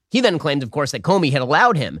press. He then claimed, of course, that Comey had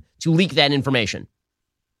allowed him to leak that information.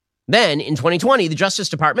 Then, in 2020, the Justice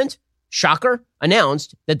Department, shocker,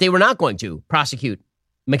 announced that they were not going to prosecute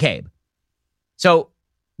McCabe. So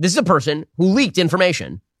this is a person who leaked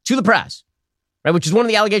information to the press, right? Which is one of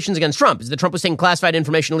the allegations against Trump, is that Trump was taking classified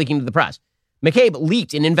information and leaking to the press. McCabe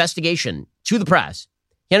leaked an investigation to the press.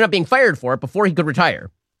 He ended up being fired for it before he could retire.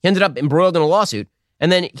 He ended up embroiled in a lawsuit.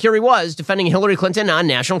 And then here he was defending Hillary Clinton on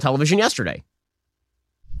national television yesterday.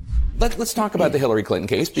 Let's talk about the Hillary Clinton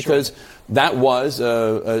case, because that was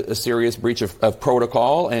a serious breach of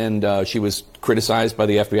protocol, and she was criticized by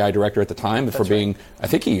the FBI director at the time for being, I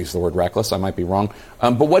think he used the word reckless, I might be wrong.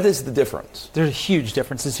 But what is the difference? There's huge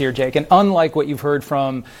differences here, Jake, and unlike what you've heard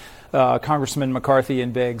from Congressman McCarthy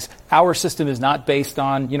and Biggs, our system is not based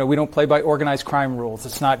on, we don't play by organized crime rules.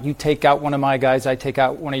 It's not you take out one of my guys, I take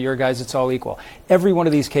out one of your guys, it's all equal. Every one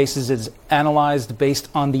of these cases is analyzed based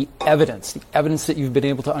on the evidence that you've been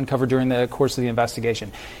able to uncover during the course of the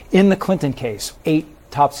investigation. In the Clinton case, 8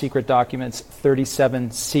 top secret documents,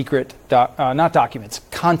 37 secret, not documents,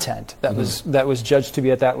 content that was judged to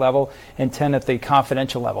be at that level, and 10 at the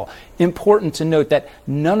confidential level. Important to note that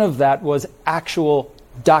none of that was actual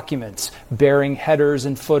documents bearing headers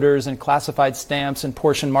and footers and classified stamps and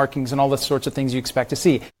portion markings and all the sorts of things you expect to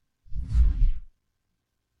see.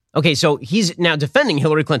 Okay, so he's now defending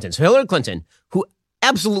Hillary Clinton. So Hillary Clinton, who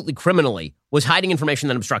absolutely criminally was hiding information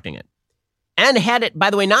and obstructing it, and had it, by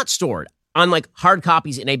the way, not stored on like hard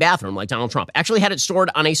copies in a bathroom like Donald Trump, actually had it stored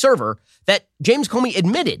on a server that James Comey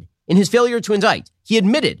admitted in his failure to indict, he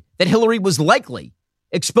admitted that Hillary was likely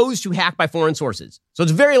exposed to hack by foreign sources. So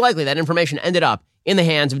it's very likely that information ended up in the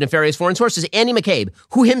hands of nefarious foreign sources. Andy McCabe,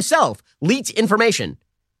 who himself leaked information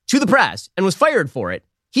to the press and was fired for it,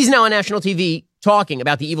 he's now on national TV talking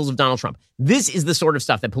about the evils of Donald Trump. This is the sort of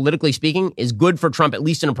stuff that, politically speaking, is good for Trump, at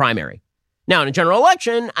least in a primary. Now, in a general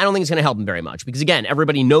election, I don't think it's going to help him very much because, again,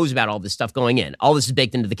 everybody knows about all this stuff going in. All this is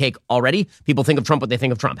baked into the cake already. People think of Trump what they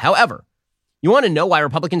think of Trump. However, you want to know why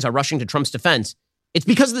Republicans are rushing to Trump's defense? It's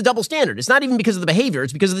because of the double standard. It's not even because of the behavior.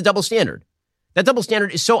 It's because of the double standard. That double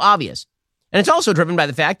standard is so obvious. And it's also driven by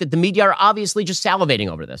the fact that the media are obviously just salivating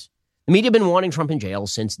over this. The media have been wanting Trump in jail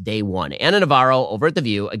since day one. Anna Navarro over at The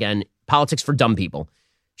View, again, politics for dumb people.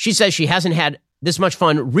 She says she hasn't had this much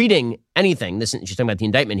fun reading anything. She's talking about the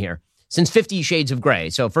indictment here. Since 50 Shades of Grey.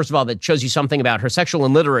 So first of all, that shows you something about her sexual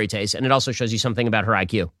and literary taste, and it also shows you something about her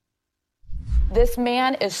IQ. This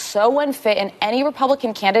man is so unfit, and any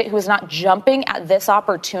Republican candidate who is not jumping at this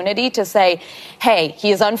opportunity to say, hey,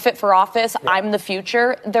 he is unfit for office, I'm the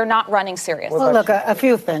future, they're not running seriously. Well, look, a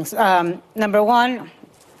few things. Number one,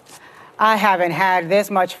 I haven't had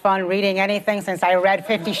this much fun reading anything since I read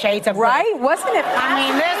 50 Shades of Grey. Right? Wasn't it? I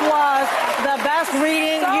mean, this was the best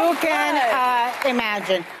reading you can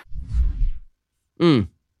imagine.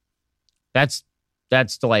 That's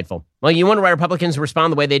delightful. Well, you wonder why Republicans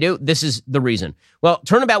respond the way they do? This is the reason. Well,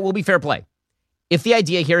 turnabout will be fair play. If the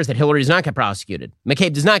idea here is that Hillary does not get prosecuted,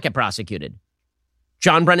 McCabe does not get prosecuted,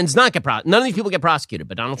 John Brennan does not get prosecuted, none of these people get prosecuted,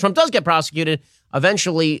 but Donald Trump does get prosecuted,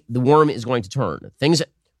 eventually the worm is going to turn.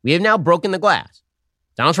 We have now broken the glass.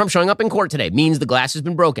 Donald Trump showing up in court today means the glass has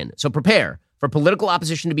been broken. So prepare for political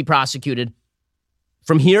opposition to be prosecuted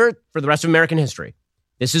from here for the rest of American history.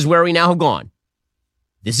 This is where we now have gone.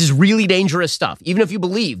 This is really dangerous stuff. Even if you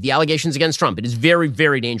believe the allegations against Trump, it is very,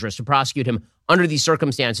 very dangerous to prosecute him under these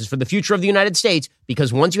circumstances for the future of the United States,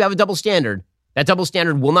 because once you have a double standard, that double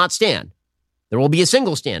standard will not stand. There will be a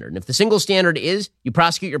single standard. And if the single standard is you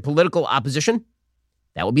prosecute your political opposition,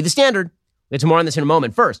 that will be the standard. We'll get to more on this in a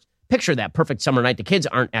moment. First, picture that perfect summer night. The kids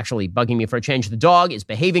aren't actually bugging me for a change. The dog is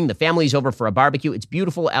behaving. The family's over for a barbecue. It's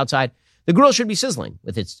beautiful outside. The grill should be sizzling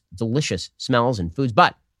with its delicious smells and foods,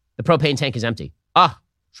 but the propane tank is empty.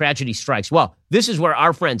 Tragedy strikes. Well, this is where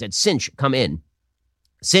our friends at Cinch come in.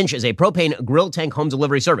 Cinch is a propane grill tank home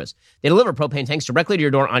delivery service. They deliver propane tanks directly to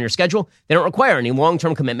your door on your schedule. They don't require any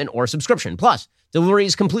long-term commitment or subscription. Plus, delivery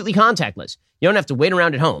is completely contactless. You don't have to wait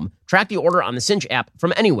around at home. Track the order on the Cinch app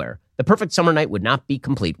from anywhere. The perfect summer night would not be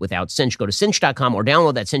complete without Cinch. Go to cinch.com or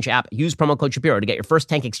download that Cinch app. Use promo code Shapiro to get your first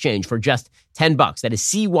tank exchange for just $10. That is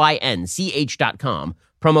CYNCH.com.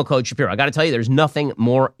 Promo code Shapiro. I got to tell you, there's nothing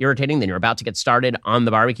more irritating than you're about to get started on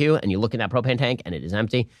the barbecue and you look in that propane tank and it is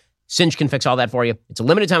empty. Cinch can fix all that for you. It's a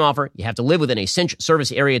limited time offer. You have to live within a Cinch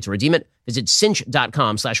service area to redeem it. Visit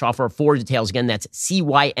cinch.com/offer for details. Again, that's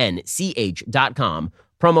CYNCH.com.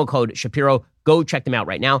 Promo code Shapiro. Go check them out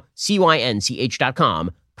right now.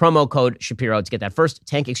 CYNCH.com. Promo code Shapiro to get that first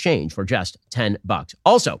tank exchange for just $10.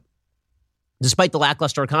 Also, despite the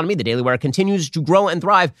lackluster economy, the Daily Wire continues to grow and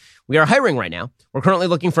thrive. We are hiring right now. We're currently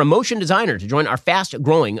looking for a motion designer to join our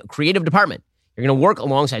fast-growing creative department. You're going to work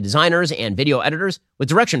alongside designers and video editors with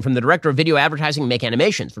direction from the director of video advertising and make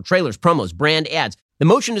animations for trailers, promos, brand ads. The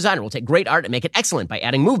motion designer will take great art and make it excellent by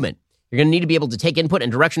adding movement. You're going to need to be able to take input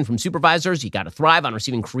and direction from supervisors. You got to thrive on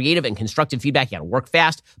receiving creative and constructive feedback. You got to work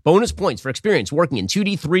fast. Bonus points for experience working in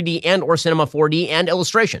 2D, 3D, and or Cinema 4D and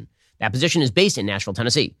illustration. That position is based in Nashville,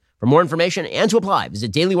 Tennessee. For more information and to apply,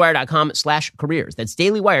 visit dailywire.com/careers. That's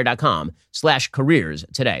dailywire.com/careers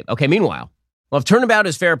today. Okay, meanwhile, well, if turnabout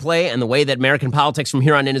is fair play and the way that American politics from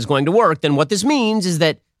here on in is going to work, then what this means is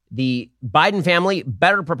that the Biden family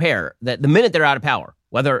better prepare that the minute they're out of power,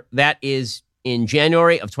 whether that is in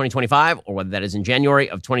January of 2025 or whether that is in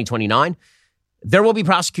January of 2029, there will be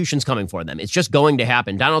prosecutions coming for them. It's just going to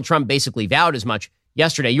happen. Donald Trump basically vowed as much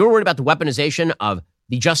yesterday. You were worried about the weaponization of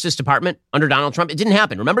the Justice Department under Donald Trump. It didn't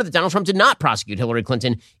happen. Remember that Donald Trump did not prosecute Hillary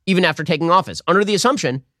Clinton even after taking office, under the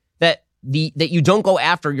assumption that you don't go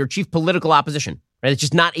after your chief political opposition. Right? It's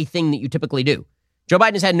just not a thing that you typically do. Joe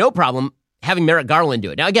Biden has had no problem having Merrick Garland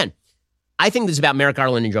do it. Now, again, I think this is about Merrick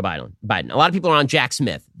Garland and Joe Biden. A lot of people are on Jack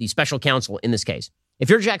Smith, the special counsel in this case. If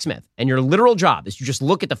you're Jack Smith and your literal job is to just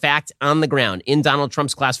look at the facts on the ground in Donald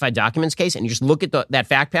Trump's classified documents case and you just look at that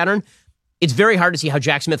fact pattern, it's very hard to see how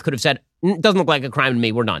Jack Smith could have said, it doesn't look like a crime to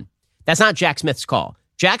me, we're done. That's not Jack Smith's call.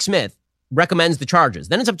 Jack Smith recommends the charges.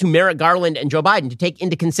 Then it's up to Merrick Garland and Joe Biden to take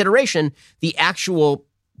into consideration the actual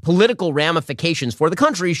political ramifications for the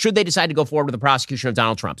country should they decide to go forward with the prosecution of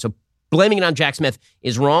Donald Trump. So blaming it on Jack Smith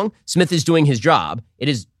is wrong. Smith is doing his job. It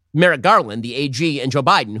is Merrick Garland, the AG, and Joe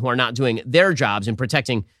Biden who are not doing their jobs in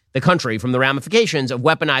protecting the country from the ramifications of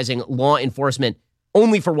weaponizing law enforcement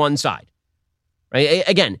only for one side. Right?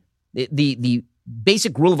 Again, the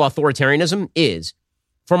basic rule of authoritarianism is,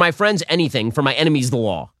 for my friends, anything, for my enemies, the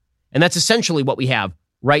law. And that's essentially what we have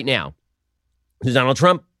right now. Donald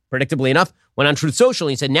Trump, predictably enough, went on Truth Social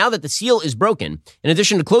and he said, now that the seal is broken, in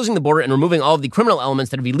addition to closing the border and removing all of the criminal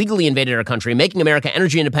elements that have illegally invaded our country, making America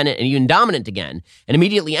energy independent and even dominant again, and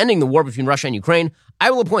immediately ending the war between Russia and Ukraine,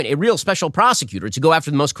 I will appoint a real special prosecutor to go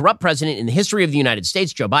after the most corrupt president in the history of the United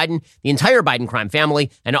States, Joe Biden, the entire Biden crime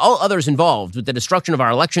family, and all others involved with the destruction of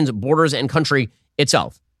our elections, borders, and country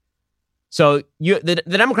itself. So the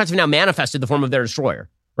Democrats have now manifested the form of their destroyer.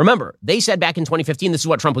 Remember, they said back in 2015, this is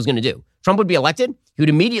what Trump was going to do. Trump would be elected. He would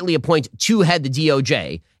immediately appoint to head the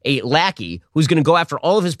DOJ, a lackey who's going to go after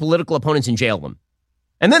all of his political opponents and jail them.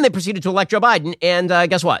 And then they proceeded to elect Joe Biden. And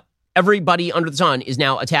guess what? Everybody under the sun is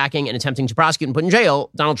now attacking and attempting to prosecute and put in jail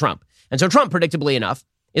Donald Trump. And so Trump, predictably enough,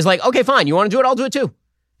 is like, okay, fine. You want to do it? I'll do it too.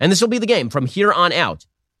 And this will be the game from here on out.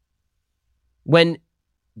 When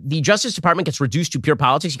the Justice Department gets reduced to pure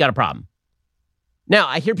politics, you got a problem. Now,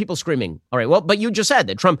 I hear people screaming, all right, well, but you just said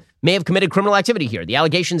that Trump may have committed criminal activity here. The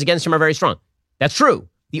allegations against him are very strong. That's true.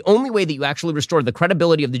 The only way that you actually restore the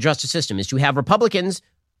credibility of the justice system is to have Republicans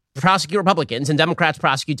prosecute Republicans and Democrats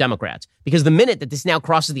prosecute Democrats. Because the minute that this now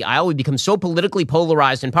crosses the aisle, we become so politically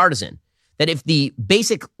polarized and partisan that if the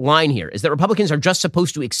basic line here is that Republicans are just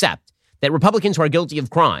supposed to accept that Republicans who are guilty of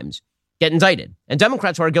crimes get indicted and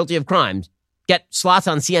Democrats who are guilty of crimes get slots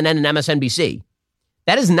on CNN and MSNBC,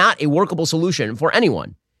 that is not a workable solution for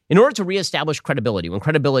anyone. In order to reestablish credibility, when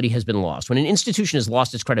credibility has been lost, when an institution has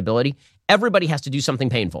lost its credibility, everybody has to do something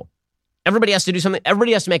painful. Everybody has to do something.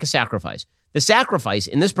 Everybody has to make a sacrifice. The sacrifice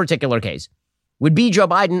in this particular case would be Joe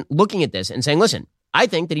Biden looking at this and saying, listen, I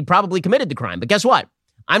think that he probably committed the crime, but guess what?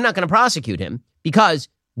 I'm not going to prosecute him because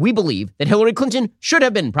we believe that Hillary Clinton should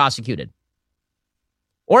have been prosecuted.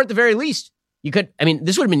 Or at the very least, you could,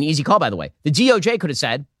 this would have been an easy call, by the way. The DOJ could have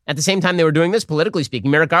said, at the same time they were doing this, politically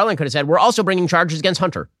speaking, Merrick Garland could have said, we're also bringing charges against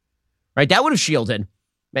Hunter. Right? That would have shielded,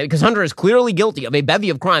 because Hunter is clearly guilty of a bevy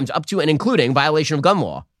of crimes up to and including violation of gun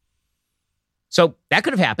law. So that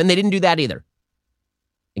could have happened. They didn't do that either.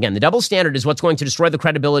 Again, the double standard is what's going to destroy the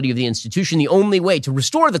credibility of the institution. The only way to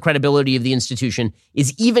restore the credibility of the institution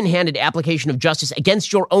is even-handed application of justice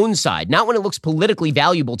against your own side, not when it looks politically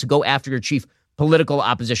valuable to go after your chief political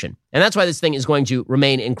opposition. And that's why this thing is going to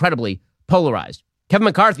remain incredibly polarized. Kevin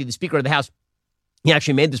McCarthy, the Speaker of the House, he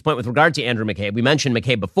actually made this point with regard to Andrew McCabe. We mentioned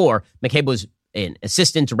McCabe before. McCabe was an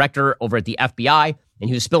assistant director over at the FBI, and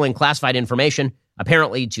he was spilling classified information,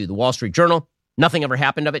 apparently, to the Wall Street Journal. Nothing ever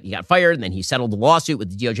happened of it. He got fired, and then he settled the lawsuit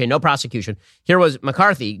with the DOJ, no prosecution. Here was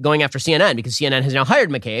McCarthy going after CNN because CNN has now hired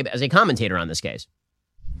McCabe as a commentator on this case.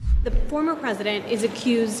 The former president is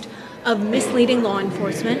accused of misleading law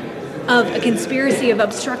enforcement, of a conspiracy of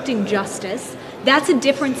obstructing justice. That's a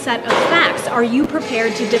different set of facts. Are you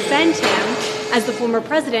prepared to defend him as the former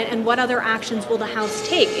president, and what other actions will the House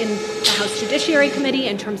take in the House Judiciary Committee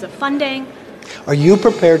in terms of funding? Are you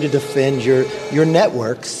prepared to defend your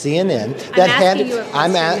network, CNN?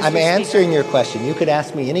 I'm answering your question. You could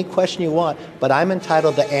ask me any question you want, but I'm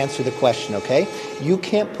entitled to answer the question, okay? You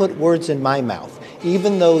can't put words in my mouth.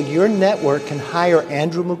 Even though your network can hire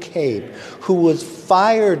Andrew McCabe, who was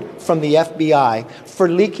fired from the FBI for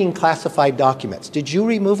leaking classified documents. Did you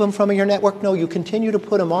remove him from your network? No, you continue to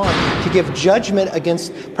put him on to give judgment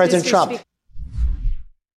against President Trump.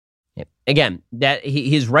 Again, that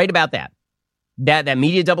he's right about that. That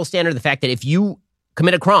media double standard, the fact that if you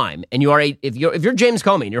commit a crime and if you're James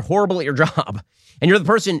Comey and you're horrible at your job and you're the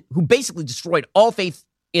person who basically destroyed all faith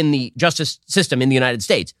in the justice system in the United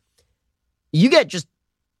States, you get just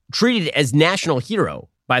treated as national hero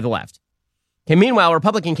by the left. Okay, meanwhile,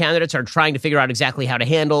 Republican candidates are trying to figure out exactly how to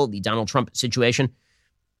handle the Donald Trump situation.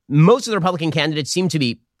 Most of the Republican candidates seem to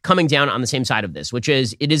be coming down on the same side of this, which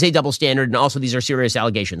is it is a double standard, and also these are serious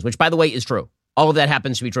allegations, which, by the way, is true. All of that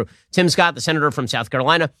happens to be true. Tim Scott, the senator from South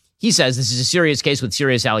Carolina, he says this is a serious case with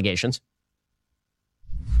serious allegations.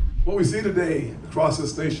 What we see today across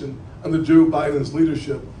this nation under Joe Biden's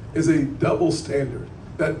leadership is a double standard.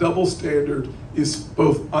 That double standard is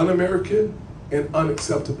both un-American and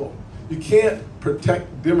unacceptable. You can't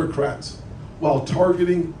protect Democrats while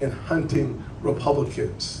targeting and hunting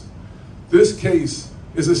Republicans. This case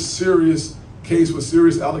is a serious case with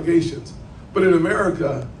serious allegations. But in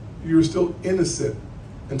America, you're still innocent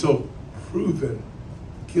until proven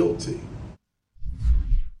guilty.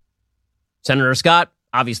 Senator Scott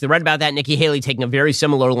obviously read about that. Nikki Haley taking a very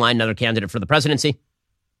similar line, another candidate for the presidency.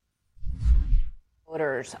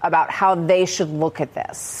 About how they should look at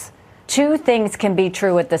this. Two things can be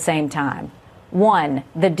true at the same time. One,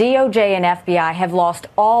 the DOJ and FBI have lost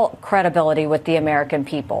all credibility with the American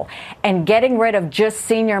people. And getting rid of just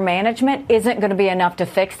senior management isn't going to be enough to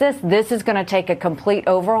fix this. This is going to take a complete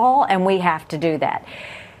overhaul, and we have to do that.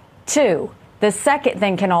 Two, the second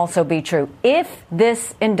thing can also be true. If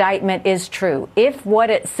this indictment is true, if what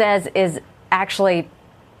it says is actually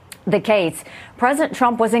the case, President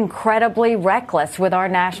Trump was incredibly reckless with our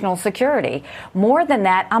national security. More than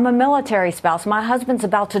that, I'm a military spouse. My husband's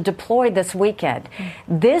about to deploy this weekend.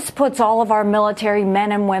 This puts all of our military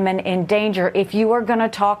men and women in danger if you are going to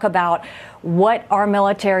talk about what our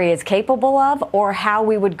military is capable of or how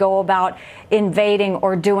we would go about invading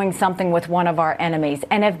or doing something with one of our enemies.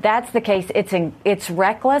 And if that's the case, it's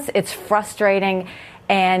reckless, it's frustrating,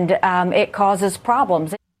 and it causes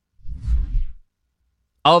problems.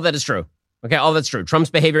 All of that is true. Okay, all that's true. Trump's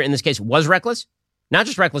behavior in this case was reckless. Not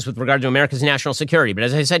just reckless with regard to America's national security, but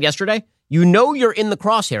as I said yesterday, you know you're in the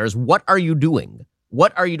crosshairs. What are you doing?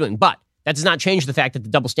 What are you doing? But that does not change the fact that the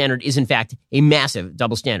double standard is, in fact, a massive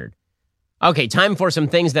double standard. Okay, time for some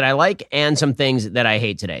things that I like and some things that I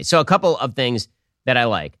hate today. So a couple of things that I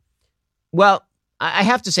like. Well, I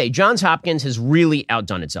have to say, Johns Hopkins has really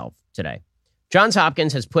outdone itself today. Johns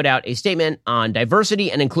Hopkins has put out a statement on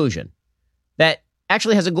diversity and inclusion that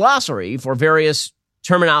actually has a glossary for various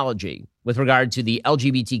terminology with regard to the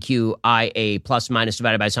LGBTQIA plus minus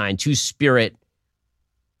divided by sign two-spirit,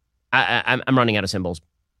 I'm running out of symbols,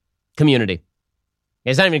 community.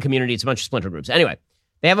 It's not even a community, it's a bunch of splinter groups. Anyway,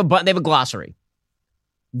 they have a glossary.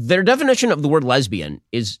 Their definition of the word lesbian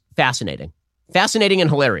is fascinating. Fascinating and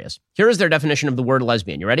hilarious. Here is their definition of the word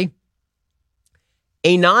lesbian. You ready?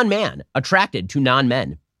 A non-man attracted to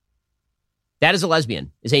non-men. That is a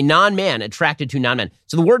lesbian, is a non-man attracted to non-men.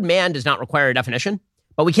 So the word man does not require a definition,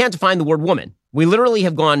 but we can't define the word woman. We literally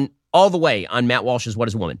have gone all the way on Matt Walsh's What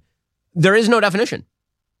is a Woman? There is no definition.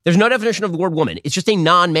 There's no definition of the word woman. It's just a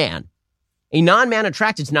non-man. A non-man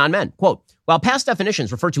attracted to non-men. Quote, while past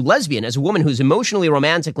definitions refer to lesbian as a woman who's emotionally,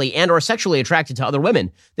 romantically, and or sexually attracted to other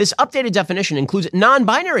women, this updated definition includes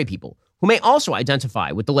non-binary people who may also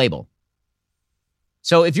identify with the label.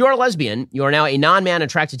 So if you're a lesbian, you are now a non-man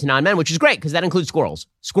attracted to non-men, which is great because that includes squirrels.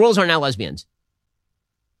 Squirrels are now lesbians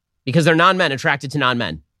because they're non-men attracted to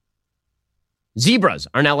non-men. Zebras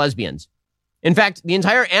are now lesbians. In fact, the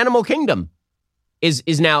entire animal kingdom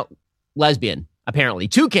is now lesbian, apparently.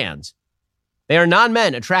 Toucans. They are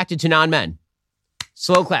non-men attracted to non-men.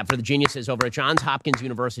 Slow clap for the geniuses over at Johns Hopkins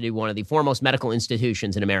University, one of the foremost medical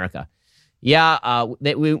institutions in America. Yeah,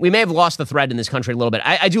 we may have lost the thread in this country a little bit.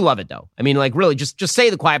 I do love it, though. I mean, like, really, just say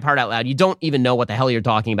the quiet part out loud. You don't even know what the hell you're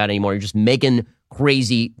talking about anymore. You're just making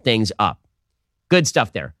crazy things up. Good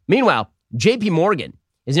stuff there. Meanwhile, J.P. Morgan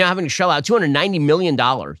is now having to shell out $290 million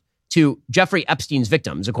to Jeffrey Epstein's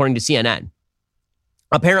victims, according to CNN.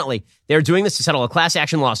 Apparently, they're doing this to settle a class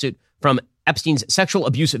action lawsuit from Epstein's sexual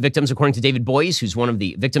abuse victims, according to David Boies, who's one of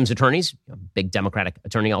the victims' attorneys, a big Democratic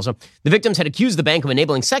attorney also. The victims had accused the bank of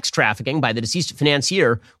enabling sex trafficking by the deceased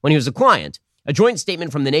financier when he was a client. A joint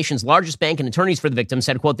statement from the nation's largest bank and attorneys for the victims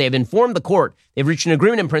said, quote, they have informed the court they've reached an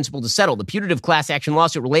agreement in principle to settle the putative class action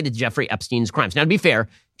lawsuit related to Jeffrey Epstein's crimes. Now, to be fair,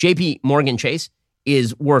 J.P. Morgan Chase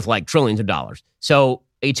is worth like trillions of dollars. So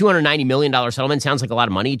a $290 million settlement sounds like a lot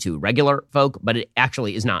of money to regular folk, but it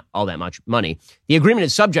actually is not all that much money. The agreement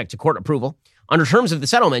is subject to court approval. Under terms of the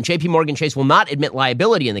settlement, J.P. Morgan Chase will not admit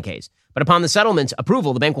liability in the case. But upon the settlement's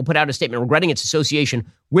approval, the bank will put out a statement regretting its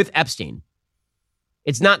association with Epstein.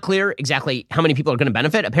 It's not clear exactly how many people are going to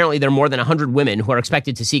benefit. Apparently, there are more than 100 women who are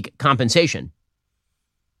expected to seek compensation.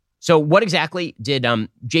 So what exactly did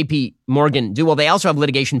J.P. Morgan do? Well, they also have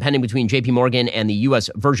litigation pending between J.P. Morgan and the U.S.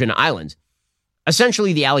 Virgin Islands.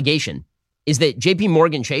 Essentially, the allegation is that J.P.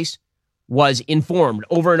 Morgan Chase was informed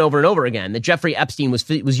over and over and over again that Jeffrey Epstein was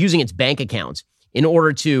using its bank accounts in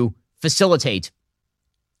order to facilitate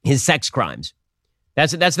his sex crimes.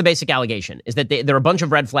 That's the basic allegation, is that there are a bunch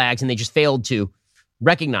of red flags and they just failed to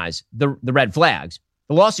recognize the red flags.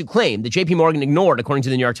 The lawsuit claimed that J.P. Morgan ignored, according to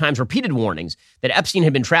the New York Times, repeated warnings that Epstein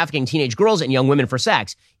had been trafficking teenage girls and young women for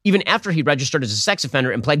sex, even after he registered as a sex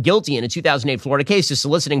offender and pled guilty in a 2008 Florida case to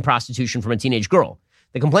soliciting prostitution from a teenage girl.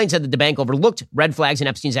 The complaint said that the bank overlooked red flags in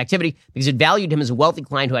Epstein's activity because it valued him as a wealthy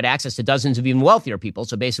client who had access to dozens of even wealthier people.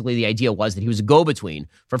 So basically the idea was that he was a go-between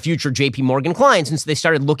for future J.P. Morgan clients, and so they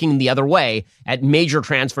started looking the other way at major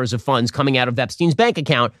transfers of funds coming out of Epstein's bank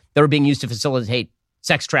account that were being used to facilitate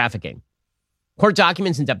sex trafficking. Court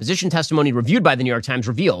documents and deposition testimony reviewed by the New York Times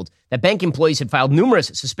revealed that bank employees had filed numerous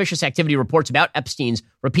suspicious activity reports about Epstein's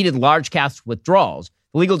repeated large cash withdrawals.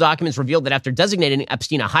 The legal documents revealed that after designating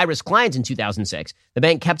Epstein a high-risk client in 2006, the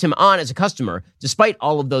bank kept him on as a customer despite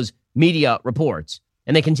all of those media reports.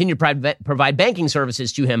 and they continued to provide banking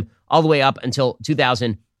services to him all the way up until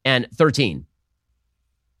 2013.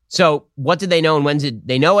 So what did they know and when did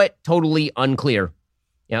they know it? Totally unclear.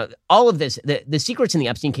 You know, all of this, the secrets in the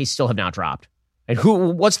Epstein case still have not dropped. And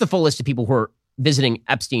what's the full list of people who are visiting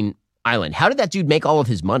Epstein Island? How did that dude make all of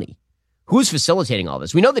his money? Who's facilitating all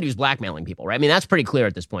this? We know that he was blackmailing people, right? I mean, that's pretty clear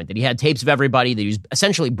at this point, that he had tapes of everybody, that he was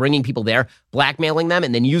essentially bringing people there, blackmailing them,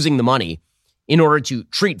 and then using the money in order to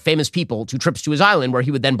treat famous people to trips to his island where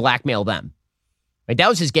he would then blackmail them. Right? That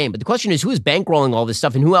was his game. But the question is, who is bankrolling all this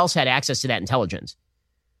stuff and who else had access to that intelligence?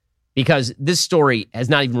 Because this story has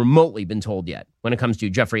not even remotely been told yet when it comes to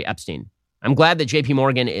Jeffrey Epstein. I'm glad that JP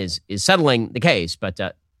Morgan is settling the case, but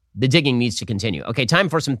the digging needs to continue. Okay, time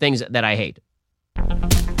for some things that I hate.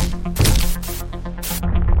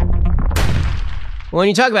 When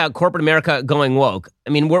you talk about corporate America going woke,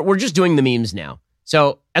 I mean, we're just doing the memes now.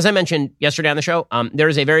 So, as I mentioned yesterday on the show, there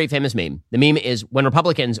is a very famous meme. The meme is when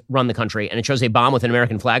Republicans run the country and it shows a bomb with an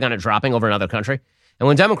American flag on it dropping over another country. And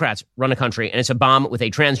when Democrats run a country and it's a bomb with a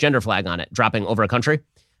transgender flag on it dropping over a country.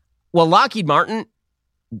 Well, Lockheed Martin,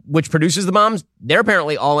 which produces the bombs, they're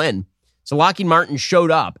apparently all in. So Lockheed Martin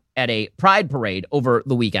showed up at a pride parade over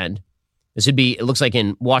the weekend. This would be, it looks like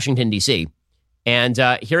in Washington, D.C., and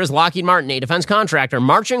here is Lockheed Martin, a defense contractor,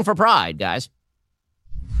 marching for pride, guys.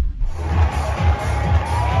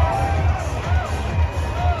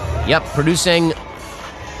 Yep, producing,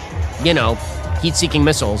 heat-seeking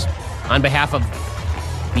missiles on behalf of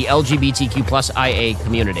the LGBTQ plus IA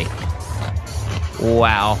community.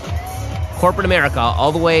 Wow. Corporate America,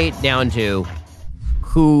 all the way down to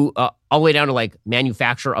like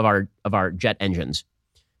manufacture of our jet engines,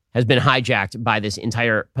 has been hijacked by this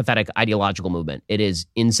entire pathetic ideological movement. It is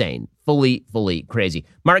insane. Fully crazy.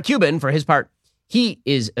 Mark Cuban, for his part, he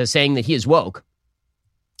is saying that he is woke.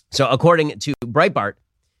 So according to Breitbart,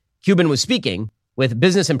 Cuban was speaking with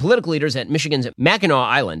business and political leaders at Michigan's Mackinac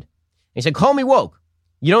Island. He said, call me woke.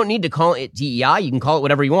 You don't need to call it DEI. You can call it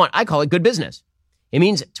whatever you want. I call it good business. It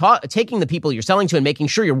means taking the people you're selling to and making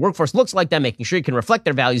sure your workforce looks like them, making sure you can reflect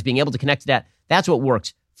their values, being able to connect to that. That's what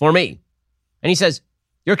works for me. And he says,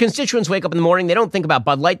 your constituents wake up in the morning. They don't think about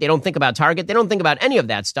Bud Light. They don't think about Target. They don't think about any of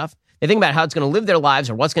that stuff. They think about how it's going to live their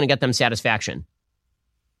lives or what's going to get them satisfaction.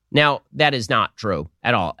 Now, that is not true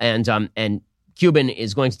at all. And Cuban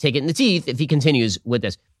is going to take it in the teeth if he continues with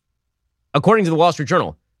this. According to the Wall Street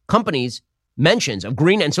Journal, companies' mentions of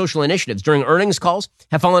green and social initiatives during earnings calls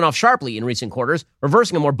have fallen off sharply in recent quarters,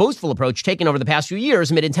 reversing a more boastful approach taken over the past few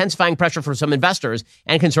years amid intensifying pressure from some investors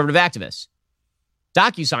and conservative activists.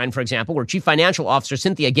 DocuSign, for example, where Chief Financial Officer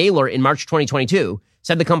Cynthia Gaylor in March 2022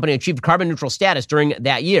 said the company achieved carbon neutral status during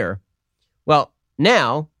that year. Well,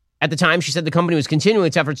 now, at the time, she said the company was continuing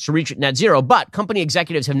its efforts to reach net zero, but company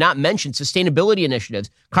executives have not mentioned sustainability initiatives,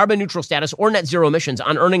 carbon neutral status, or net zero emissions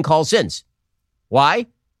on earning calls since. Why?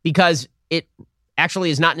 Because it actually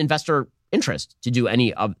is not in investor interest to do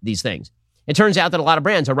any of these things. It turns out that a lot of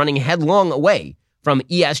brands are running headlong away from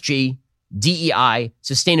ESG, DEI,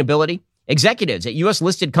 sustainability. Executives at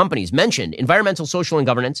U.S.-listed companies mentioned environmental, social, and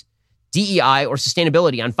governance, DEI, or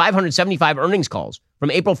sustainability on 575 earnings calls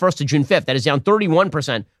from April 1st to June 5th. That is down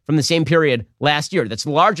 31% from the same period last year. That's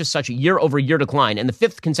the largest such a year-over-year decline and the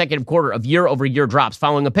fifth consecutive quarter of year-over-year drops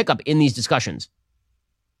following a pickup in these discussions.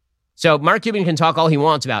 So Mark Cuban can talk all he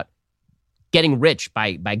wants about getting rich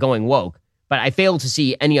by going woke, but I fail to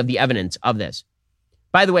see any of the evidence of this.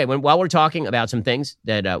 By the way, while we're talking about some things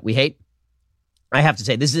that we hate, I have to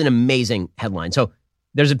say, this is an amazing headline. So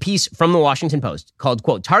there's a piece from the Washington Post called,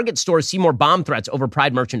 quote, Target stores see more bomb threats over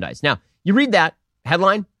Pride merchandise. Now, you read that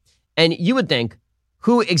headline, and you would think,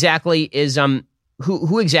 who exactly is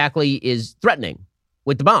threatening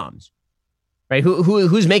with the bombs, right?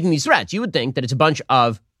 Who's making these threats? You would think that it's a bunch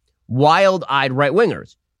of wild-eyed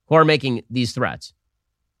right-wingers who are making these threats.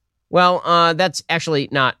 Well, that's actually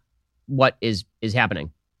not what is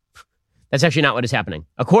happening. That's actually not what is happening.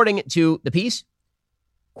 According to the piece,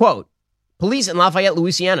 quote, police in Lafayette,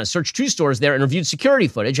 Louisiana searched 2 stores there and reviewed security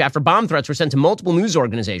footage after bomb threats were sent to multiple news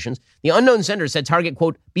organizations. The unknown sender said Target,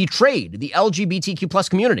 quote, betrayed the LGBTQ plus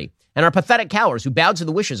community and are pathetic cowards who bowed to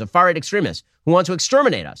the wishes of far-right extremists who want to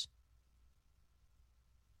exterminate us.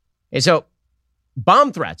 Okay, so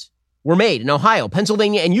bomb threats were made in Ohio,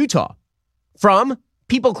 Pennsylvania, and Utah from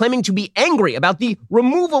people claiming to be angry about the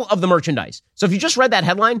removal of the merchandise. So if you just read that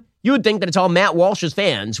headline, you would think that it's all Matt Walsh's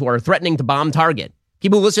fans who are threatening to bomb Target.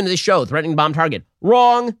 People who listen to this show threatening to bomb Target.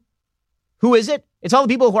 Wrong. Who is it? It's all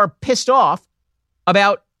the people who are pissed off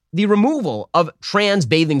about the removal of trans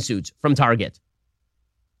bathing suits from Target.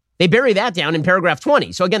 They bury that down in paragraph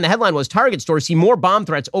 20. So again, the headline was Target stores see more bomb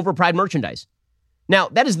threats over Pride merchandise. Now,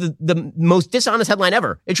 that is the most dishonest headline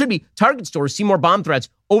ever. It should be Target stores see more bomb threats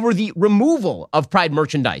over the removal of Pride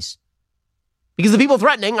merchandise. Because the people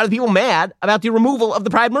threatening are the people mad about the removal of the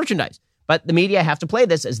Pride merchandise. But the media have to play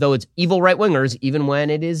this as though it's evil right-wingers, even when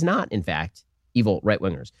it is not, in fact, evil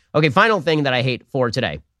right-wingers. Okay, final thing that I hate for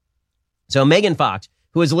today. So Megan Fox,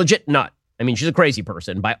 who is a legit nut. I mean, she's a crazy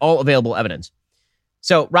person by all available evidence.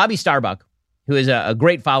 So Robbie Starbuck, who is a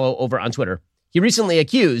great follow over on Twitter, he recently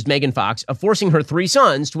accused Megan Fox of forcing her 3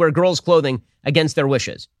 sons to wear girls' clothing against their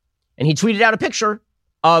wishes. And he tweeted out a picture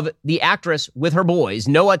of the actress with her boys,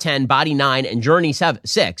 Noah 10, Body 9, and Journey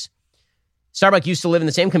 6. Starbuck used to live in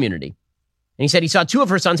the same community. And he said he saw 2 of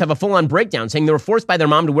her sons have a full-on breakdown, saying they were forced by their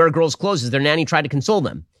mom to wear girls' clothes as their nanny tried to console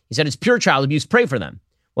them. He said it's pure child abuse. Pray for them.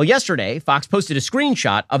 Well, yesterday, Fox posted a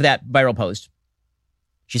screenshot of that viral post.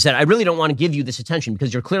 She said, I really don't want to give you this attention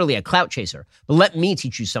because you're clearly a clout chaser, but let me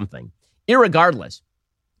teach you something. Irregardless,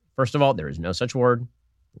 first of all, there is no such word.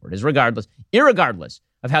 The word is regardless. Irregardless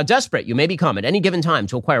of how desperate you may become at any given time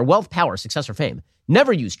to acquire wealth, power, success, or fame,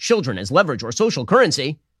 never use children as leverage or social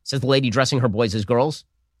currency, says the lady dressing her boys as girls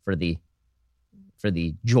for the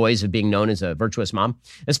joys of being known as a virtuous mom,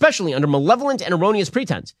 especially under malevolent and erroneous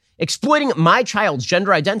pretense. Exploiting my child's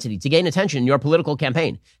gender identity to gain attention in your political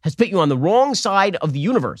campaign has put you on the wrong side of the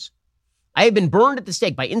universe. I have been burned at the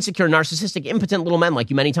stake by insecure, narcissistic, impotent little men like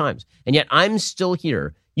you many times, and yet I'm still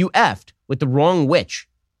here. You effed with the wrong witch.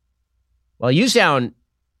 Well, you sound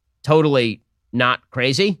totally not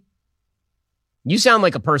crazy. You sound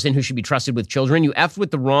like a person who should be trusted with children. You effed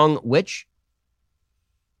with the wrong witch.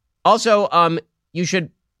 Also, you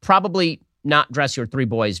should probably not dress your 3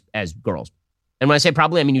 boys as girls. And when I say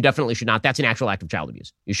probably, I mean you definitely should not. That's an actual act of child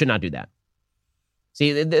abuse. You should not do that.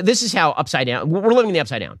 See, this is how upside down, we're living in the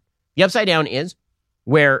upside down. The upside down is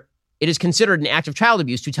where it is considered an act of child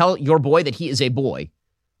abuse to tell your boy that he is a boy,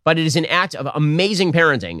 but it is an act of amazing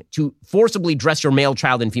parenting to forcibly dress your male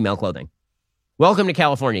child in female clothing. Welcome to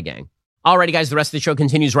California, gang. Alrighty, guys, the rest of the show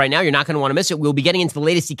continues right now. You're not going to want to miss it. We'll be getting into the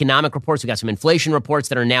latest economic reports. We've got some inflation reports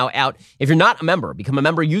that are now out. If you're not a member, become a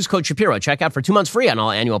member. Use code Shapiro. Check out for 2 months free on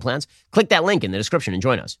all annual plans. Click that link in the description and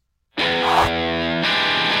join us.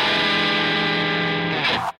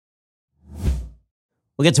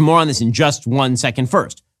 We'll get to more on this in just 1 second.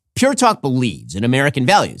 First, Pure Talk believes in American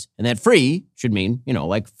values, and that free should mean,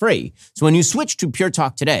 like free. So when you switch to Pure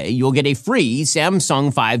Talk today, you'll get a free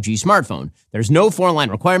Samsung 5G smartphone. There's no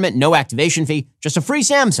 4-line requirement, no activation fee, just a free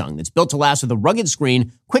Samsung that's built to last with a rugged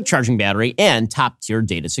screen, quick charging battery, and top-tier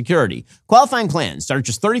data security. Qualifying plans start at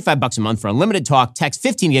just $35 a month for unlimited talk, text,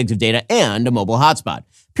 15 gigs of data, and a mobile hotspot.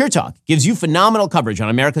 Pure Talk gives you phenomenal coverage on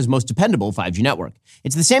America's most dependable 5G network.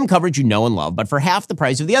 It's the same coverage you know and love, but for half the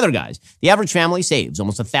price of the other guys. The average family saves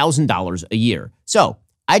almost $1,000 a year. So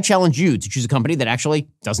I challenge you to choose a company that actually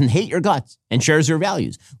doesn't hate your guts and shares your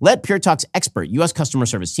values. Let Pure Talk's expert U.S. customer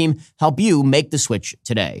service team help you make the switch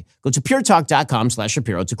today. Go to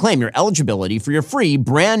puretalk.com/Shapiro to claim your eligibility for your free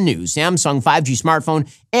brand new Samsung 5G smartphone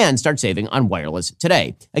and start saving on wireless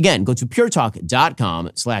today. Again, go to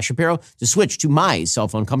puretalk.com/Shapiro to switch to my cell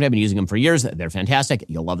phone company. I've been using them for years. They're fantastic.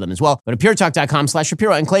 You'll love them as well. Go to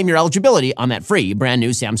puretalk.com/Shapiro and claim your eligibility on that free brand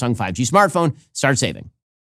new Samsung 5G smartphone. Start saving.